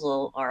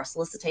proposal or a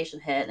solicitation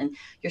hit, and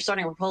you're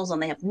starting a proposal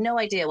and they have no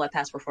idea what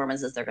past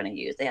performances they're going to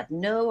use. They have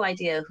no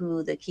idea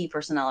who the key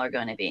personnel are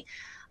going to be.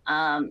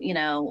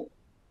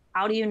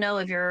 How do you know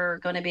if you're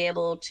going to be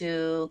able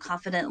to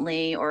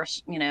confidently or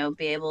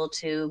be able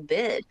to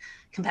bid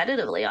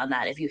competitively on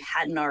that if you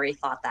hadn't already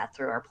thought that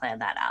through or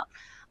planned that out?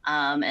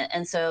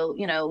 And so,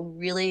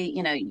 really,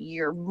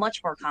 you're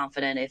much more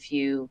confident if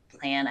you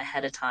plan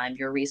ahead of time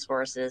your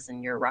resources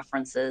and your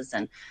references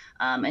and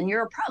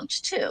your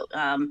approach too.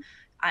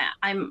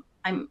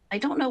 I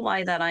don't know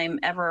why that I'm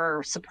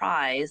ever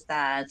surprised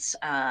that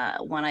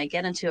when I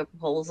get into a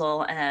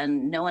proposal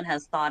and no one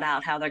has thought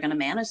out how they're going to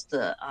manage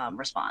the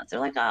response. They're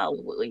like,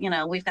 oh,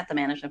 we've got the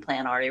management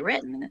plan already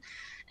written,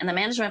 and the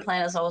management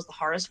plan is always the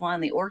hardest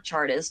one. The org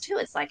chart is too.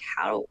 It's like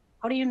how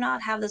do you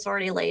not have this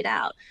already laid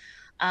out?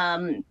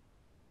 And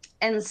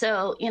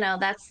so,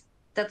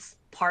 that's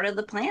part of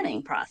the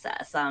planning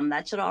process.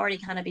 That should already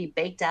kind of be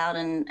baked out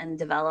and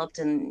developed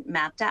and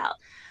mapped out.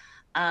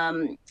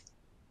 Um,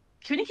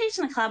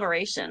 Communication and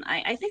collaboration.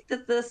 I think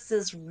that this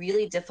is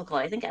really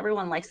difficult. I think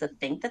everyone likes to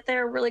think that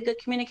they're really good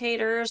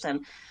communicators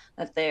and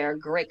that they're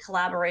great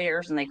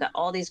collaborators and they've got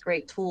all these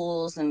great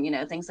tools and,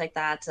 things like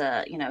that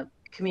to,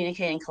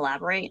 communicate and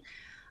collaborate.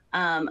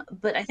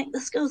 But I think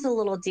this goes a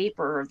little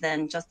deeper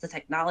than just the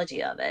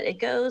technology of it. It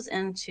goes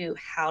into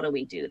how do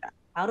we do that?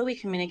 How do we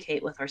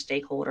communicate with our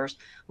stakeholders,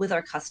 with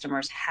our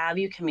customers? Have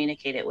you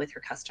communicated with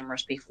your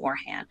customers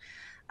beforehand?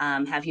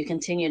 Have you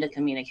continued to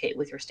communicate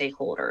with your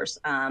stakeholders?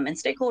 And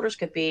stakeholders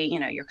could be,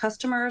 your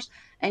customers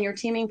and your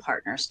teaming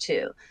partners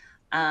too.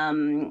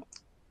 Um,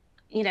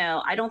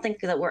 I don't think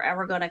that we're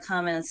ever going to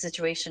come in a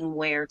situation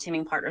where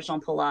teaming partners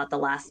don't pull out the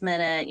last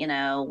minute,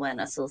 when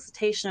a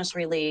solicitation is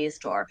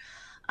released or,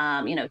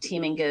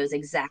 teaming goes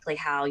exactly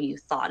how you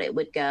thought it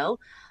would go.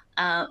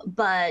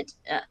 But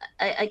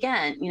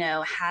again,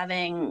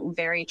 having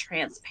very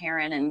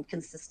transparent and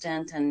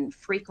consistent and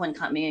frequent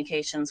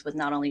communications with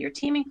not only your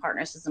teaming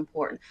partners is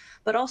important,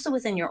 but also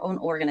within your own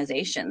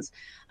organizations.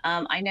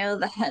 I know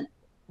that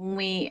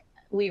we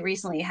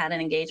recently had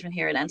an engagement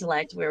here at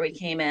Intellect where we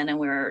came in and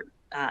we were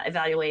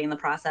evaluating the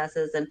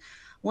processes, and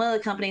one of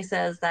the companies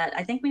says that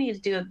I think we need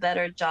to do a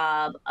better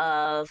job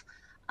of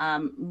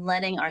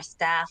letting our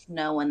staff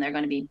know when they're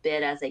going to be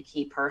bid as a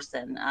key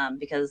person,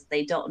 because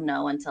they don't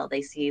know until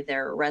they see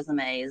their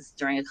resumes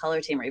during a color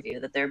team review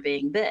that they're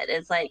being bid.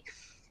 It's like,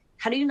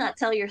 how do you not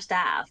tell your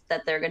staff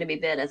that they're going to be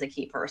bid as a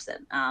key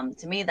person?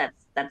 To me,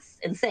 that's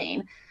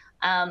insane.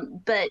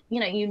 But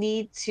you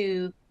need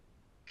to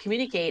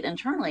communicate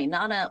internally,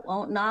 not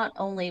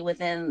only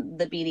within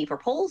the BD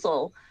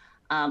proposal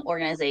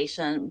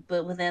organization,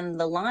 but within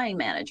the line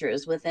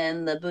managers,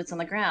 within the boots on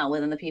the ground,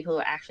 within the people who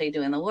are actually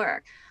doing the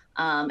work.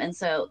 And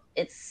so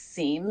it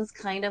seems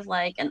kind of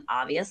like an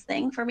obvious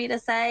thing for me to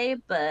say,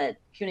 but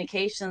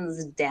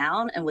communications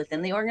down and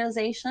within the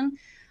organization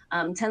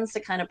tends to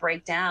kind of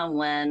break down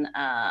when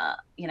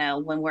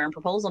we're in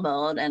proposal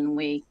mode and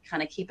we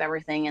kind of keep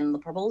everything in the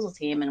proposal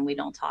team and we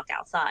don't talk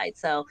outside.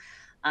 So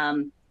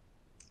um,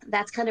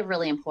 that's kind of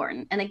really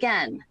important. And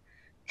again,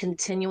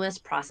 continuous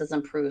process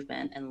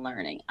improvement and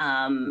learning.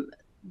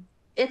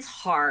 It's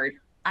hard.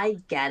 I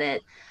get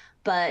it,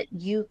 but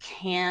you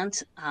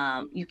can't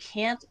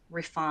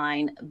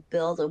refine,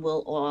 build a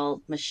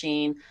well-oiled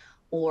machine,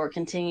 or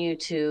continue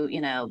to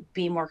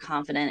be more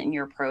confident in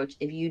your approach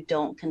if you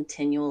don't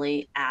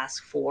continually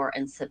ask for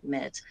and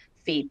submit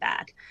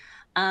feedback.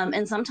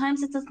 And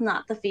sometimes it's just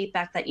not the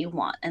feedback that you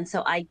want. And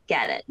so I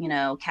get it.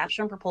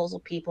 Capture and proposal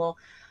people,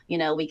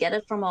 we get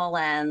it from all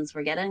ends.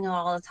 We're getting it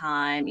all the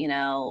time.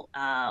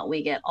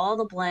 We get all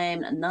the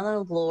blame, none of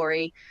the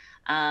glory.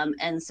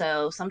 And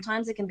so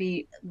sometimes it can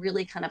be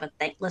really kind of a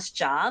thankless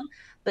job,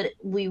 but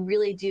we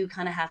really do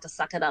kind of have to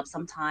suck it up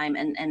sometime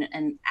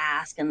and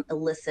ask and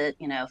elicit,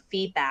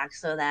 feedback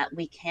so that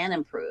we can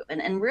improve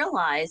and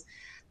realize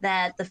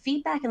that the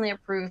feedback and the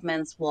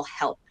improvements will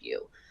help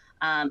you.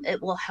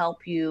 It will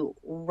help you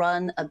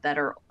run a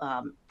better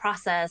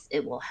process.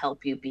 It will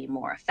help you be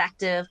more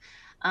effective.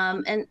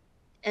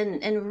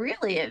 And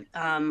really,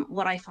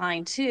 what I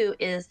find too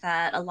is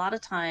that a lot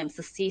of times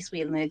the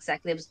C-suite and the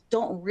executives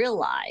don't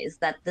realize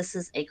that this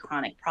is a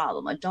chronic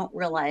problem. Or don't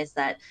realize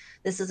that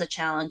this is a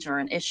challenge or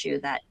an issue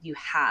that you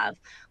have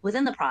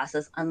within the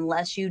process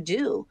unless you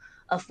do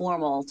a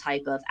formal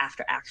type of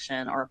after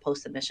action or a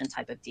post submission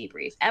type of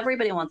debrief.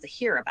 Everybody wants to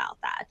hear about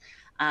that.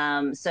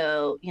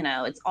 So,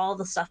 it's all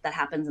the stuff that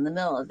happens in the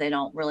middle that they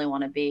don't really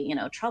want to be,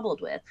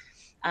 troubled with.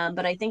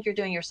 But I think you're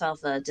doing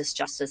yourself a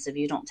disjustice if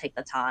you don't take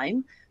the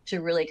time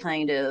to really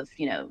kind of,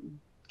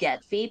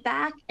 get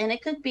feedback. And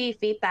it could be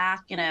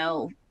feedback,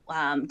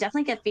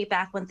 definitely get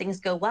feedback when things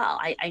go well.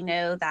 I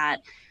know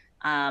that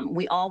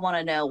we all want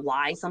to know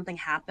why something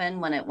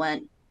happened when it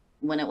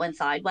went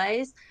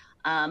sideways.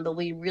 But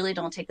we really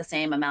don't take the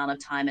same amount of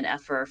time and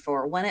effort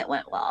for when it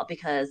went well,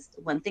 because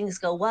when things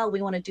go well,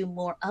 we want to do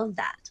more of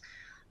that.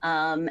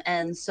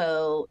 And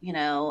so,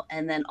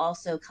 and then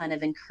also kind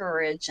of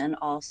encourage, and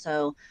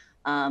also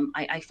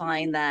I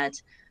find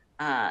that,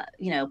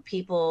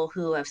 people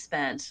who have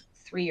spent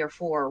 3 or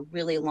 4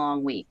 really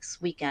long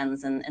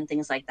weekends, and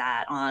things like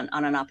that on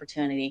an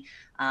opportunity,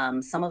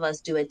 some of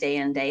us do it day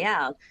in, day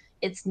out.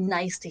 It's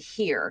nice to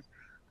hear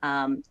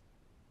um,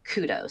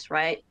 kudos,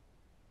 right?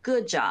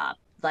 Good job.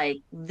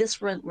 Like,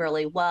 this went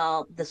really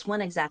well. This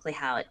went exactly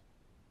how it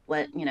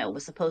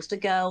was supposed to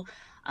go.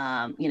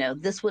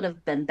 This would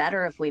have been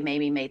better if we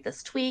maybe made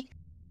this tweak.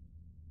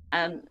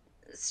 Um,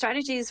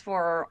 Strategies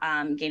for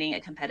gaining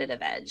a competitive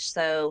edge.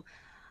 So,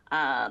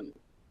 um,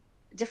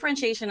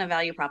 differentiation and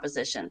value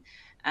proposition.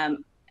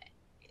 Um,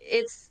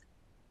 it's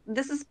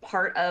this is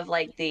part of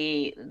like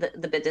the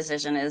bid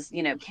decision is,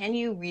 can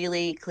you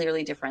really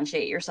clearly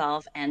differentiate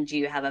yourself, and do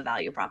you have a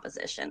value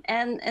proposition?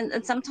 And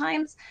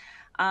sometimes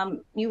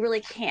you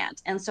really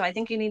can't. And so I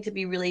think you need to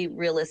be really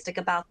realistic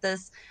about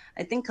this.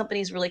 I think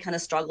companies really kind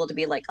of struggle to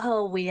be like,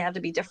 oh, we have to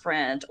be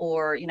different,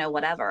 or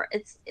whatever.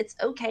 It's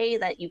okay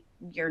that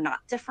you're not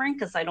different,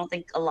 because I don't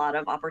think a lot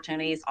of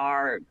opportunities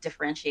are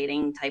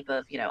differentiating type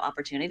of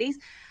opportunities.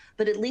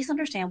 But at least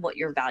understand what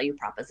your value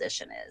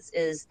proposition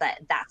is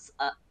that's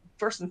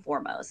first and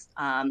foremost,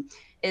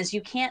 is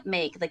you can't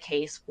make the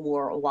case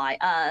for why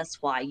us,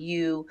 why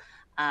you,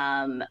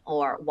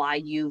 or why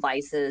you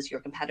vices your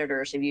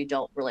competitors, if you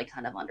don't really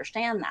kind of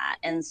understand that.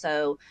 And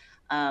so,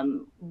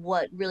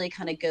 what really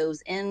kind of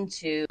goes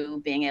into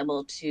being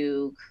able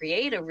to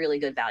create a really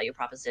good value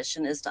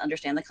proposition is to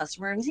understand the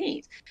customer's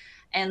needs.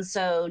 And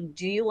so,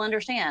 do you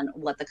understand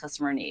what the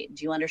customer needs?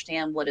 Do you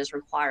understand what is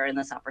required in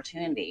this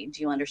opportunity?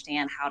 Do you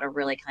understand how to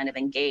really kind of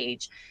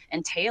engage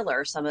and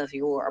tailor some of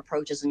your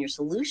approaches and your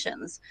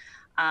solutions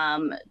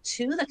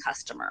to the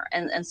customer?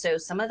 And so,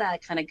 some of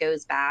that kind of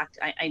goes back.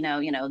 I know,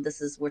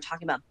 we're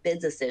talking about bid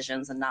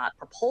decisions and not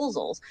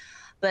proposals,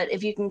 but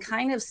if you can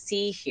kind of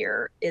see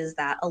here, is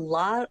that a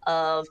lot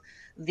of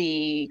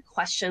the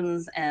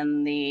questions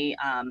and the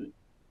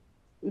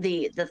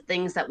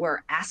things that we're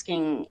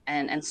asking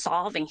and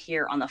solving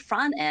here on the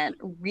front end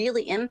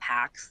really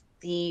impacts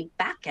the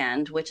back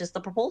end, which is the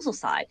proposal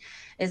side.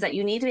 Is that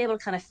you need to be able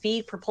to kind of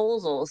feed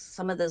proposals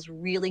some of this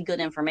really good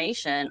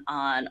information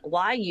on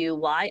why you,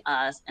 why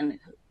us, and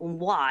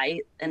why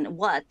and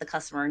what the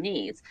customer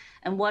needs,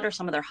 and what are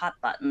some of their hot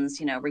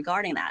buttons,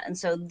 regarding that. And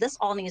so this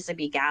all needs to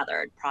be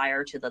gathered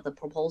prior to the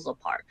proposal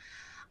part.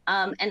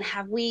 And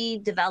have we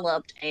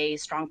developed a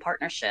strong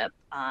partnership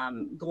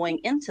going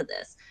into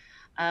this?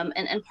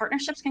 And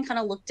partnerships can kind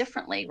of look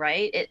differently,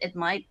 right? It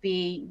might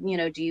be,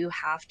 do you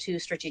have to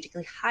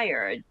strategically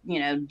hire?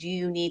 Do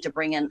you need to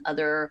bring in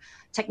other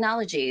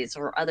technologies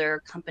or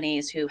other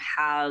companies who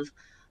have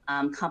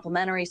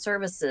complementary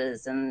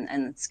services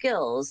and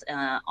skills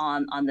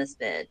on this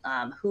bid?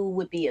 Who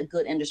would be a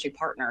good industry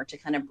partner to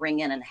kind of bring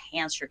in and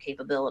enhance your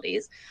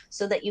capabilities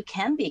so that you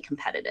can be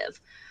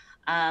competitive?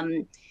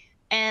 And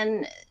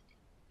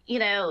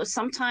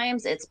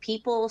sometimes it's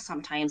people,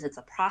 sometimes it's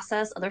a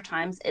process, other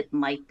times it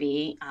might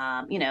be,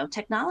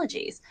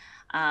 technologies.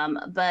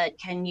 But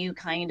can you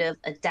kind of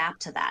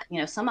adapt to that?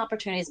 Some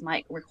opportunities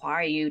might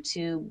require you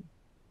to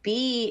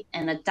be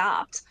and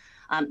adopt,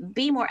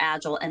 be more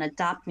agile and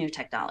adopt new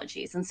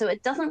technologies. And so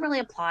it doesn't really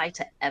apply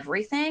to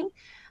everything.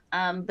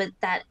 But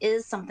that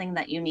is something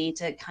that you need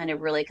to kind of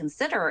really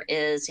consider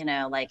is,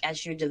 like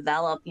as you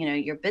develop,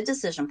 your bid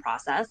decision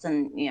process,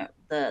 and,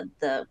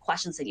 the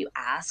questions that you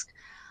ask,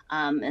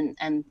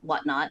 and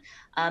whatnot,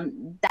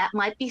 that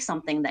might be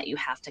something that you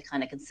have to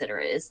kind of consider.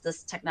 Is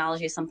this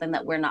technology something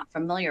that we're not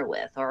familiar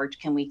with, or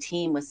can we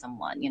team with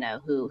someone,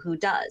 who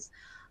does?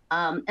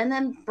 And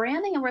then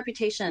branding and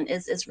reputation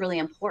is really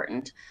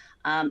important.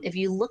 If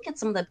you look at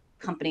some of the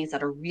companies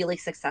that are really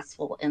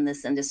successful in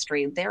this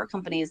industry, there are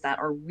companies that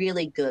are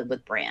really good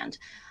with brand.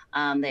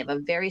 They have a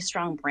very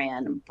strong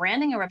brand.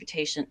 Branding and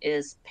reputation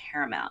is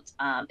paramount.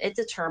 It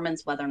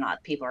determines whether or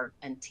not people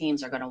and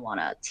teams are going to want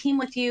to team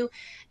with you.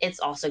 It's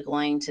also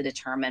going to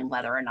determine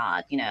whether or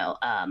not,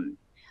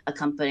 a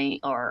company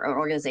or an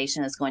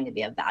organization is going to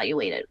be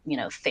evaluated,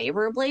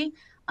 favorably,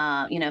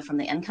 from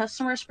the end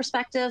customer's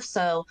perspective.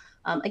 So,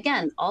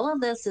 again, all of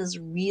this is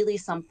really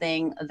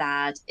something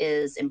that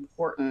is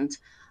important,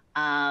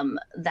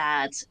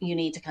 that you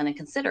need to kind of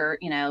consider,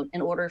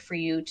 in order for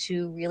you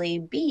to really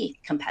be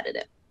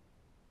competitive.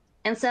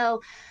 And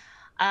so,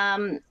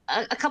 a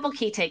couple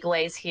key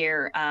takeaways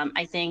here.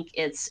 I think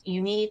it's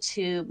you need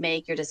to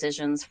make your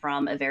decisions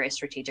from a very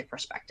strategic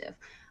perspective.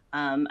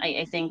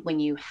 I think when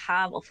you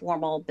have a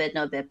formal bid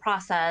no bid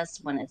process,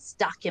 when it's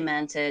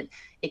documented,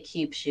 it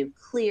keeps you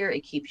clear,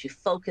 it keeps you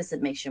focused,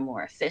 it makes you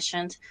more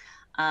efficient,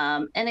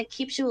 and it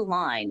keeps you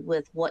aligned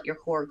with what your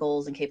core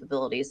goals and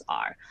capabilities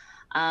are.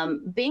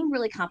 Being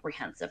really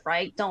comprehensive,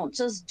 right? Don't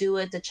just do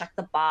it to check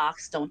the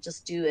box. Don't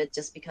just do it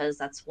just because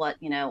that's what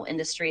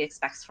industry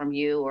expects from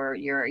you or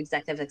your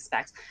executive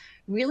expects.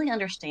 Really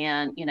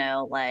understand,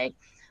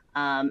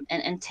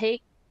 and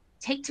take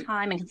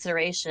time and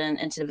consideration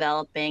into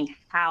developing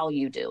how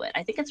you do it.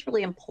 I think it's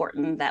really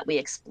important that we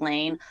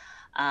explain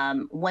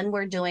when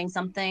we're doing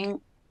something,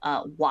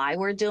 why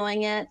we're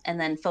doing it, and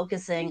then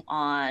focusing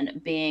on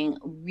being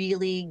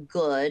really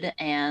good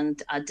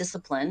and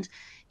disciplined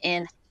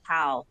in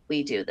how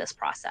we do this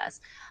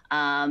process,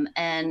 and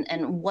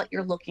what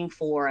you're looking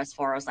for as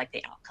far as like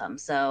the outcome.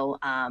 So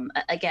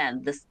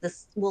again,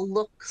 this will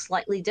look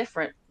slightly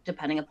different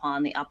depending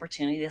upon the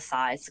opportunity, the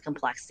size, the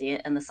complexity,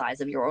 and the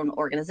size of your own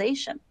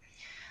organization,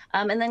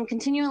 and then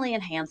continually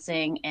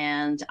enhancing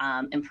and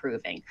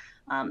improving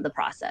the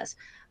process.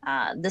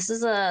 This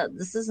is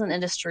an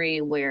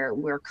industry where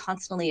we're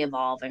constantly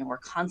evolving, we're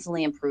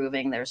constantly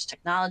improving. There's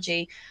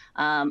technology.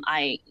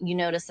 I You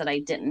notice that I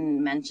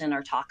didn't mention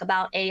or talk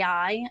about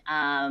AI,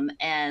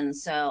 and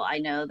so I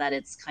know that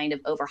it's kind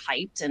of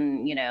overhyped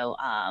and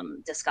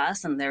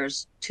discussed. And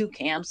there's two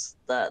camps,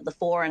 the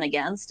for and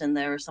against, and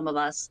there are some of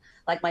us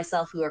like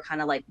myself who are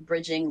kind of like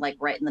bridging, like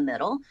right in the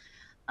middle.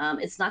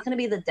 It's not going to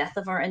be the death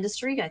of our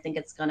industry. I think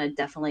it's going to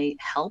definitely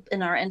help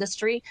in our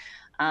industry,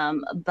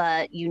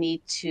 but you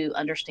need to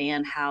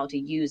understand how to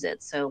use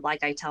it. So,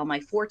 like I tell my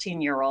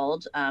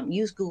 14-year-old,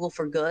 use Google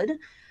for good.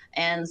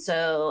 And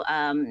so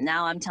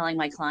now I'm telling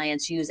my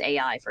clients, use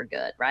AI for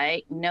good,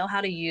 right? Know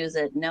how to use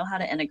it, know how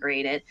to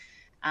integrate it,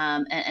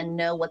 and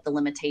know what the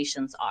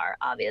limitations are,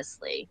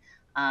 obviously.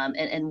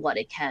 And what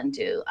it can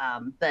do,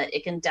 but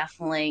it can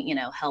definitely,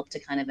 help to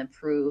kind of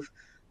improve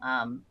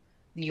um,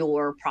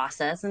 your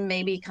process and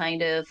maybe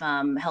kind of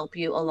help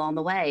you along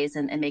the ways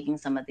and making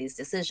some of these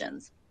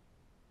decisions.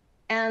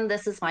 And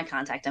this is my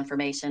contact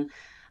information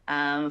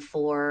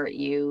for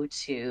you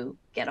to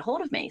get a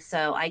hold of me.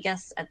 So I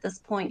guess at this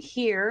point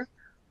here,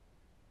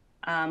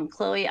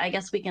 Chloe, I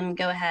guess we can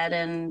go ahead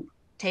and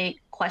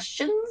take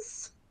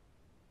questions.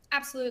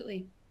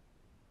 Absolutely.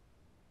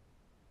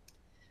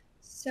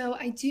 So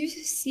I do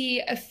see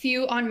a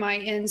few on my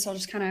end, so I'll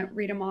just kind of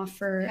read them off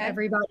for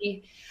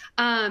everybody.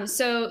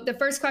 So the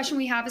first question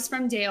we have is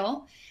from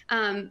Dale.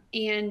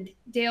 And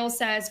Dale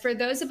says, for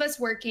those of us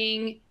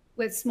working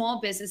with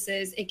small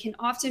businesses, it can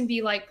often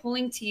be like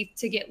pulling teeth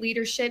to get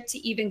leadership to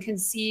even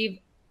conceive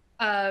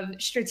of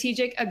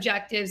strategic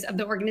objectives of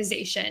the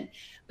organization.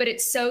 But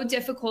it's so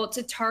difficult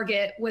to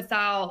target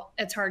without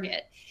a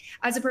target.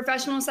 As a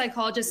professional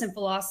psychologist and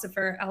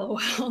philosopher,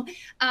 LOL,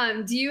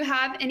 do you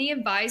have any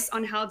advice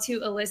on how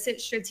to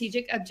elicit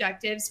strategic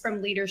objectives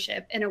from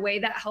leadership in a way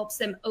that helps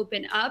them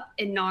open up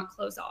and not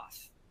close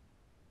off?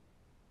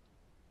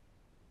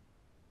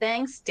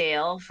 Thanks,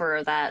 Dale,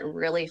 for that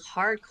really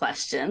hard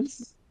question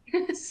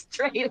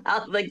straight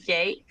out of the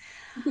gate.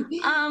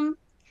 um,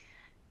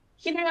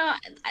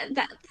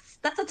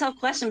 that's a tough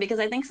question because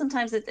I think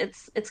sometimes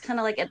it's kind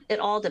of like it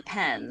all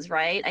depends,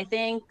 right? I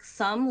think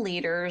some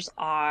leaders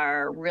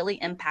are really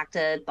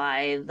impacted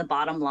by the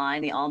bottom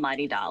line, the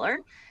almighty dollar.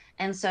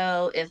 And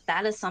so if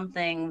that is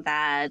something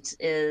that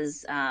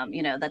is,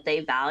 that they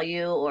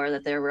value or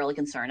that they're really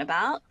concerned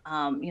about,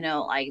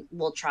 I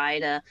will try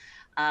to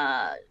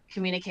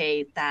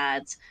communicate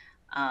that,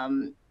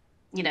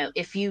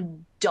 if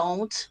you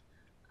don't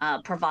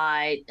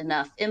provide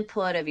enough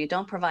input, if you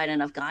don't provide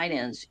enough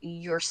guidance,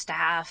 your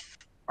staff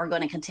are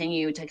going to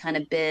continue to kind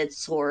of bid,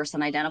 source,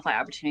 and identify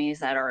opportunities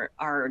that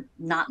are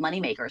not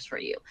moneymakers for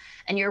you,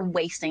 and you're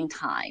wasting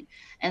time.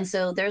 And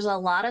so there's a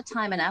lot of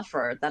time and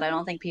effort that I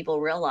don't think people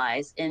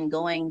realize in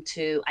going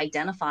to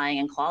identifying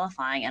and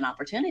qualifying an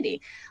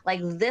opportunity.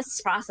 Like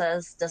this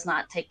process does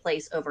not take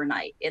place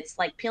overnight. It's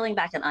like peeling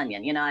back an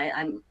onion.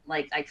 I'm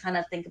like I kind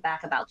of think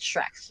back about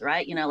Shrek,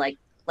 right?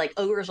 Like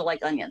ogres are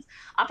like onions.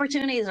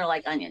 Opportunities are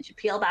like onions. You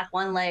peel back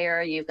one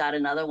layer, you've got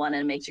another one,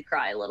 and it makes you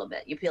cry a little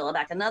bit. You peel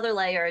back another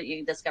layer,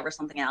 you discover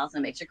something else,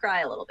 and it makes you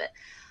cry a little bit.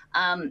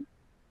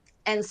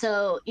 And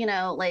so,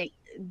 like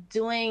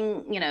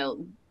doing,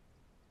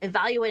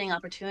 evaluating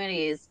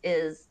opportunities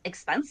is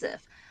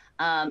expensive.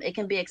 It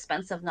can be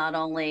expensive not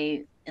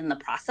only in the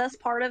process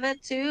part of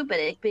it too, but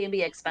it can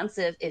be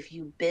expensive if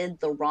you bid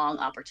the wrong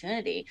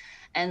opportunity.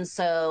 And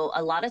so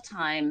a lot of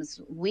times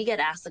we get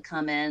asked to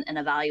come in and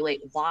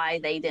evaluate why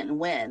they didn't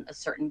win a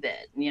certain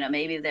bid.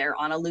 Maybe they're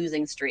on a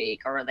losing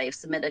streak or they've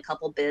submitted a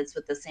couple bids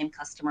with the same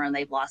customer and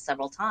they've lost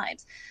several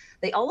times.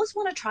 They always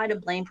want to try to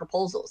blame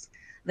proposals.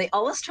 They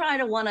always try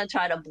to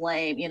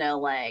blame,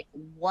 like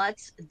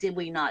what did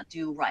we not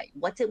do right?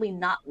 What did we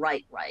not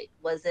write right?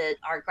 Was it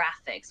our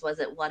graphics? Was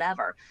it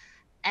whatever?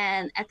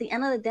 And at the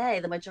end of the day,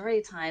 the majority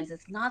of times,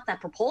 it's not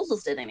that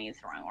proposals did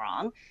anything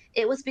wrong.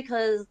 It was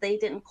because they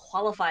didn't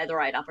qualify the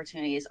right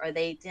opportunities or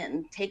they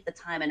didn't take the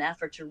time and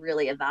effort to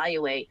really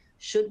evaluate,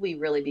 should we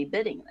really be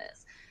bidding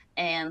this?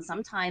 And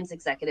sometimes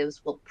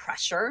executives will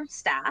pressure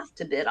staff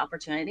to bid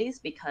opportunities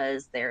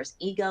because there's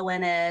ego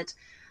in it,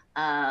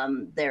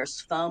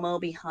 there's FOMO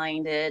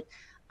behind it.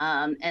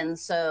 And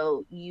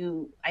so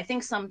I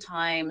think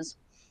sometimes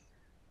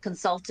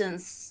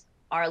consultants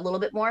are a little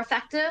bit more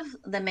effective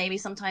than maybe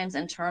sometimes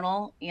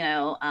internal,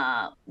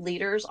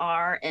 leaders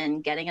are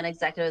in getting an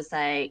executive to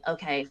say,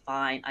 okay,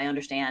 fine, I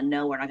understand.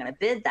 No, we're not going to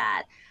bid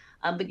that.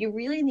 But you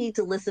really need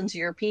to listen to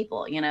your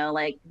people,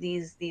 like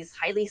these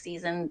highly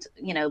seasoned,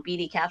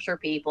 BD capture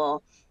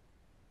people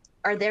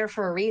are there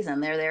for a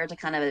reason. They're there to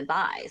kind of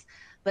advise.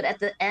 But at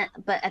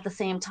the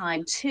same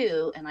time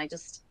too, and I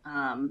just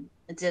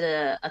did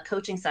a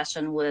coaching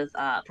session with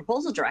a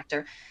proposal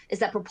director, is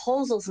that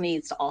proposals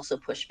needs to also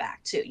push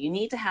back too. You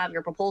need to have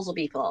your proposal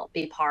people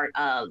be part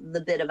of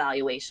the bid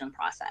evaluation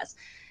process,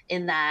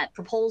 in that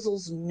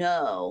proposals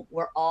know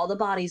where all the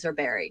bodies are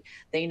buried.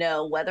 They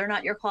know whether or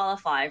not you're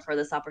qualified for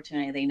this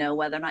opportunity. They know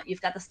whether or not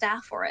you've got the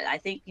staff for it. I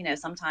think,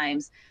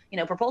 sometimes,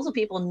 proposal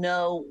people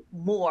know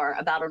more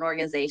about an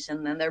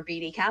organization than their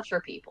BD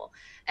capture people.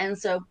 And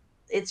so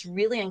it's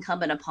really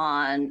incumbent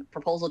upon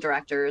proposal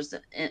directors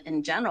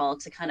in general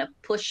to kind of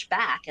push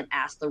back and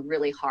ask the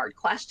really hard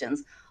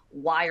questions.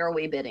 Why are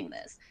we bidding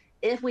this?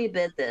 If we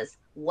bid this,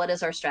 what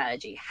is our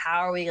strategy?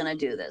 How are we going to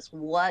do this?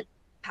 What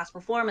past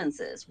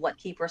performances? What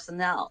key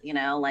personnel?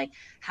 Like,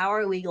 how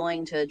are we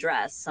going to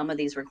address some of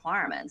these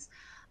requirements?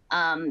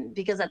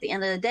 Because at the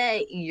end of the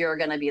day, you're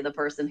going to be the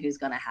person who's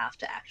going to have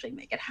to actually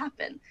make it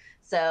happen.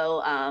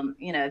 So,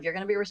 if you're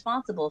going to be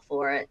responsible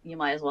for it, you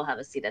might as well have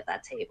a seat at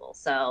that table.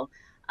 So,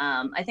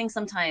 I think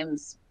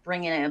sometimes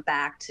bringing it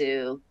back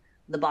to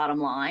the bottom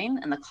line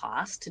and the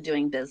cost to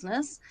doing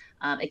business,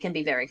 it can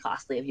be very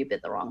costly if you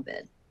bid the wrong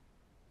bid.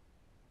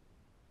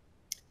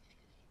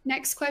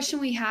 Next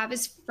question we have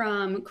is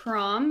from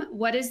Krom.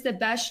 What is the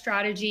best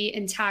strategy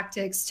and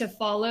tactics to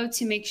follow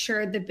to make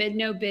sure the bid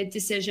no bid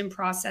decision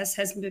process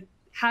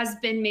has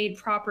been made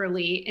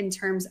properly in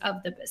terms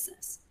of the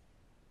business?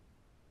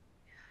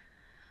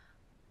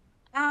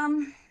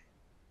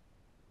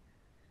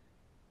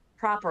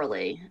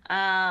 Properly.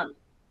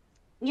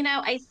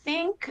 I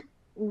think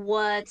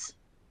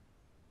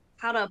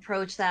how to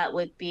approach that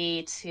would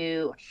be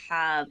to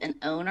have an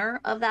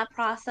owner of that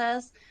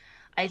process.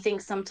 I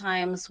think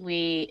sometimes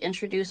we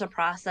introduce a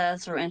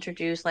process or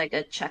introduce like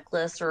a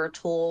checklist or a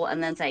tool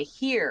and then say,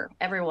 here,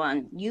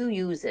 everyone, you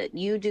use it,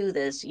 you do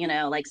this,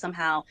 like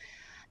somehow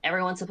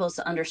everyone's supposed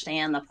to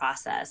understand the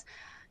process.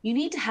 You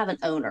need to have an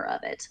owner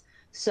of it.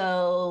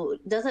 So,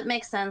 does it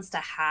make sense to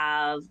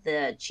have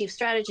the chief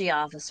strategy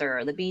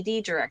officer, the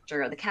BD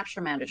director, or the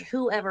capture manager,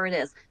 whoever it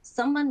is?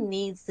 Someone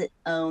needs to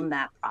own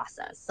that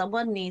process.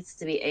 Someone needs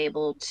to be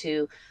able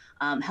to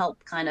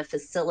help kind of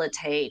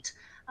facilitate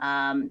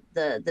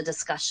the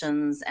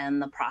discussions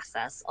and the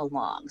process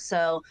along.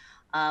 So,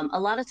 a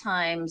lot of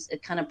times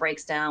it kind of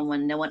breaks down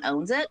when no one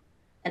owns it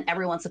and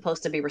everyone's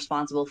supposed to be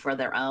responsible for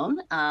their own.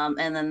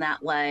 And then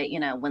that way,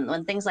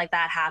 when things like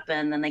that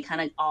happen, then they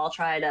kind of all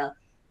try to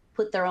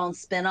put their own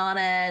spin on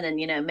it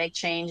and, make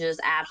changes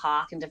ad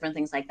hoc and different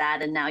things like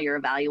that. And now you're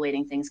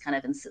evaluating things kind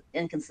of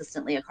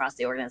inconsistently across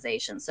the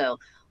organization. So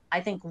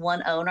I think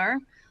one owner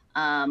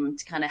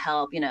to kind of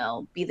help,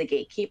 be the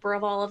gatekeeper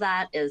of all of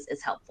that is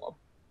helpful.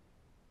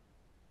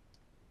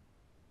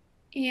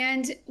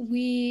 And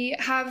we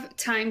have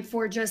time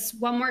for just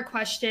one more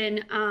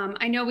question.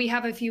 I know we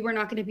have a few we're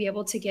not going to be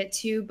able to get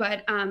to,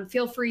 but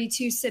feel free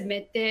to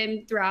submit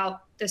them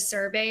throughout the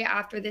survey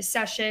after this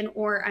session,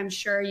 or I'm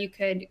sure you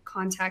could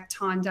contact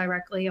Ton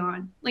directly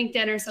on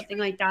LinkedIn or something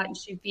like that, and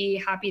she'd be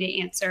happy to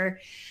answer.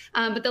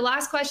 But the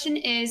last question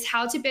is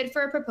how to bid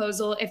for a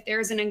proposal if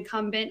there's an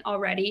incumbent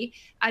already,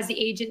 as the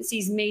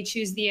agencies may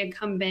choose the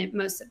incumbent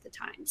most of the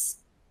times.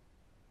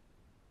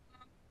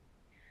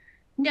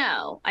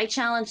 No, I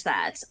challenge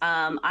that.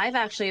 I've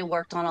actually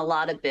worked on a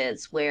lot of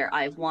bids where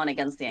I've won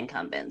against the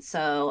incumbent.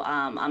 So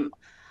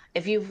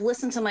if you've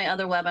listened to my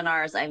other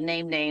webinars, I've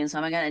named names. So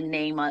I'm not going to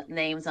name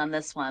names on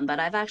this one, but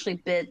I've actually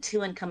bid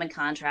 2 incumbent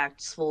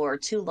contracts for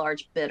 2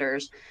 large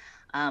bidders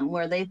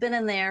where they've been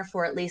in there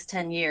for at least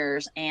 10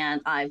 years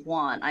and I've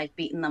won. I've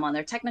beaten them on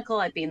their technical,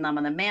 I've beaten them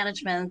on the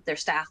management, their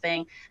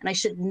staffing, and I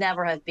should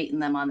never have beaten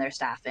them on their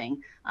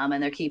staffing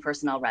and their key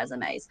personnel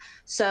resumes.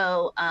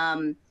 So,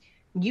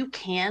 you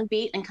can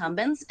beat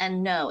incumbents,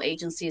 and no,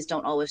 agencies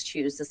don't always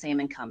choose the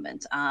same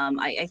incumbent.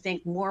 I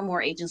think more and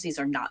more agencies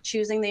are not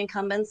choosing the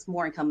incumbents.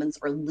 More incumbents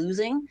are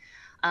losing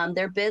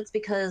their bids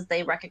because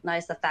they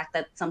recognize the fact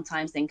that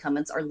sometimes the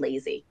incumbents are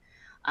lazy.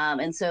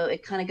 And so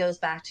it kind of goes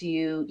back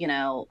to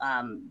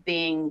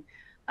being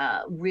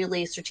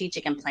really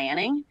strategic and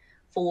planning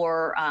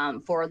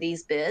for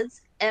these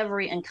bids.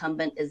 Every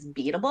incumbent is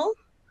beatable.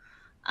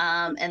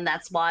 And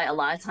that's why a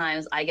lot of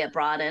times I get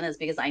brought in is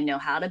because I know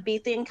how to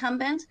beat the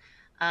incumbent.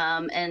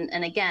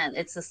 And again,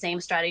 it's the same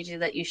strategy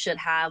that you should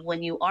have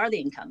when you are the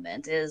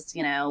incumbent is,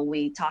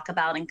 we talk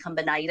about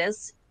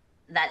incumbentitis.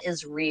 That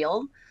is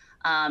real.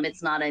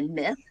 It's not a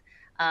myth.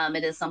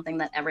 It is something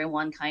that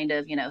everyone kind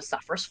of,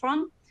 suffers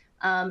from.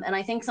 And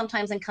I think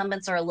sometimes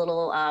incumbents are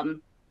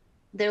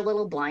they're a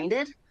little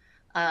blinded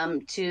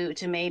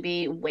to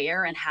maybe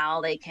where and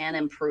how they can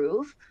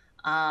improve,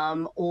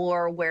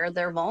 or where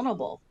they're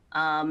vulnerable.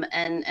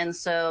 And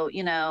so,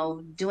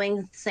 doing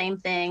the same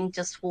thing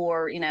just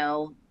for,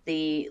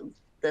 the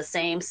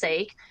same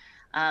sake,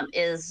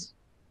 is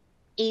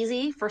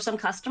easy for some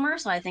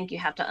customers. So I think you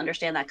have to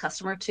understand that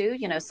customer too.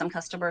 Some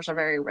customers are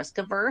very risk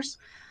averse,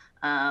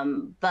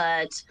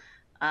 but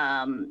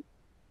um,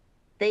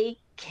 they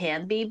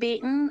can be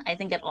beaten. I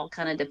think it all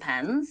kind of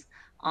depends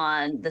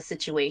on the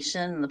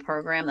situation, the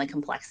program, the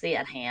complexity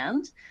at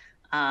hand.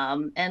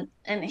 And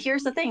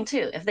here's the thing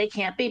too: if they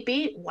can't be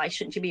beat, why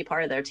shouldn't you be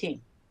part of their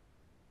team?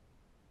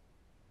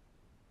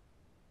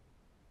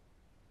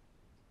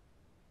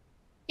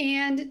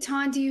 And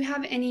Ton, do you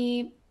have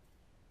any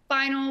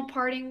final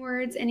parting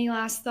words? Any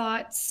last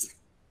thoughts?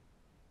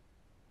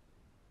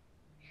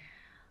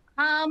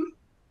 Um,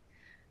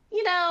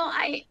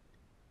 I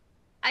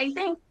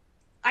think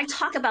I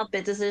talk about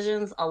bid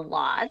decisions a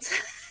lot.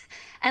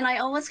 And I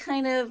always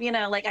kind of,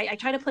 like I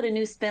try to put a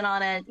new spin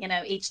on it,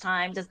 each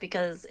time, just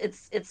because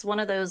it's one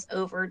of those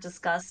over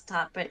discussed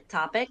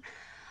topic.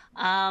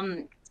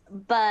 Um,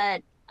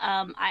 but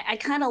I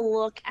kind of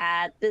look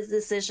at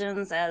business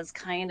decisions as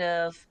kind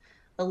of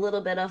a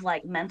little bit of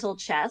like mental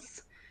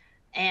chess,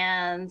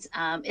 and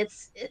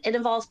it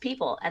involves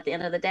people at the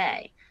end of the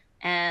day.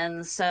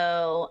 And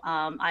so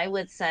I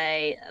would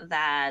say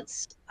that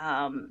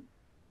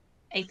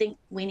I think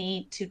we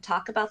need to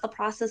talk about the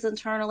process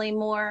internally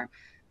more.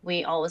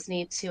 We always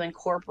need to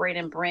incorporate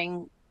and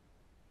bring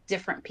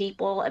different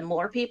people and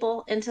more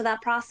people into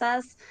that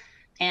process.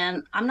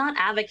 And I'm not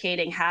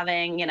advocating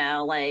having,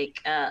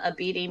 like a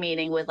BD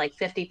meeting with like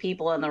 50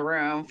 people in the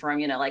room from,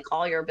 like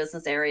all your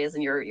business areas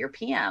and your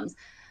PMs.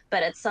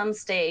 But at some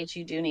stage,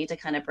 you do need to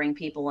kind of bring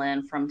people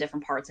in from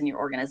different parts in your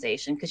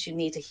organization, because you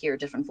need to hear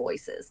different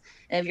voices.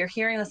 And if you're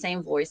hearing the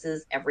same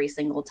voices every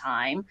single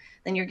time,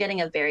 then you're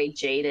getting a very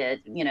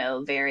jaded,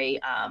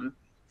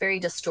 very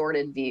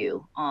distorted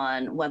view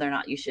on whether or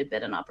not you should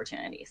bid an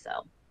opportunity.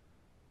 So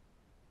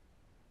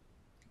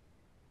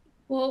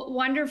Well,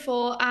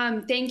 wonderful.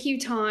 Thank you,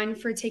 Ton,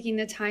 for taking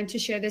the time to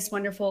share this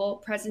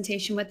wonderful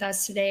presentation with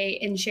us today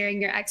and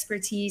sharing your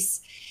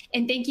expertise.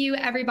 And thank you,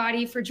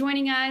 everybody, for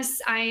joining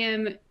us. I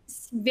am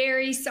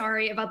very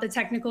sorry about the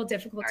technical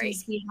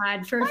difficulties we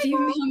had for a few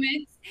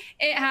moments.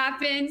 It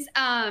happens.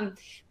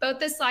 Both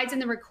the slides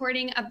and the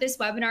recording of this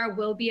webinar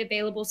will be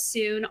available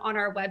soon on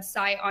our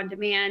website on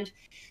demand.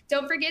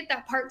 Don't forget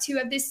that part 2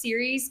 of this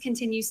series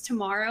continues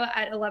tomorrow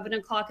at 11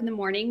 o'clock in the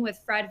morning with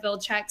Fred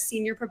Vilchek,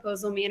 Senior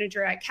Proposal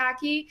Manager at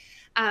CACI.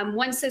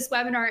 Once this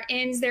webinar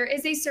ends, there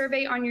is a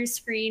survey on your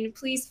screen.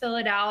 Please fill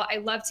it out. I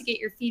love to get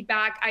your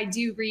feedback. I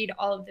do read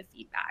all of the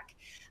feedback.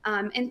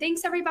 And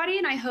thanks, everybody,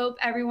 and I hope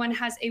everyone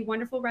has a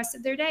wonderful rest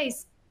of their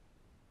days.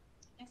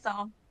 thanks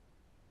all.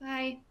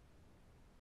 Bye.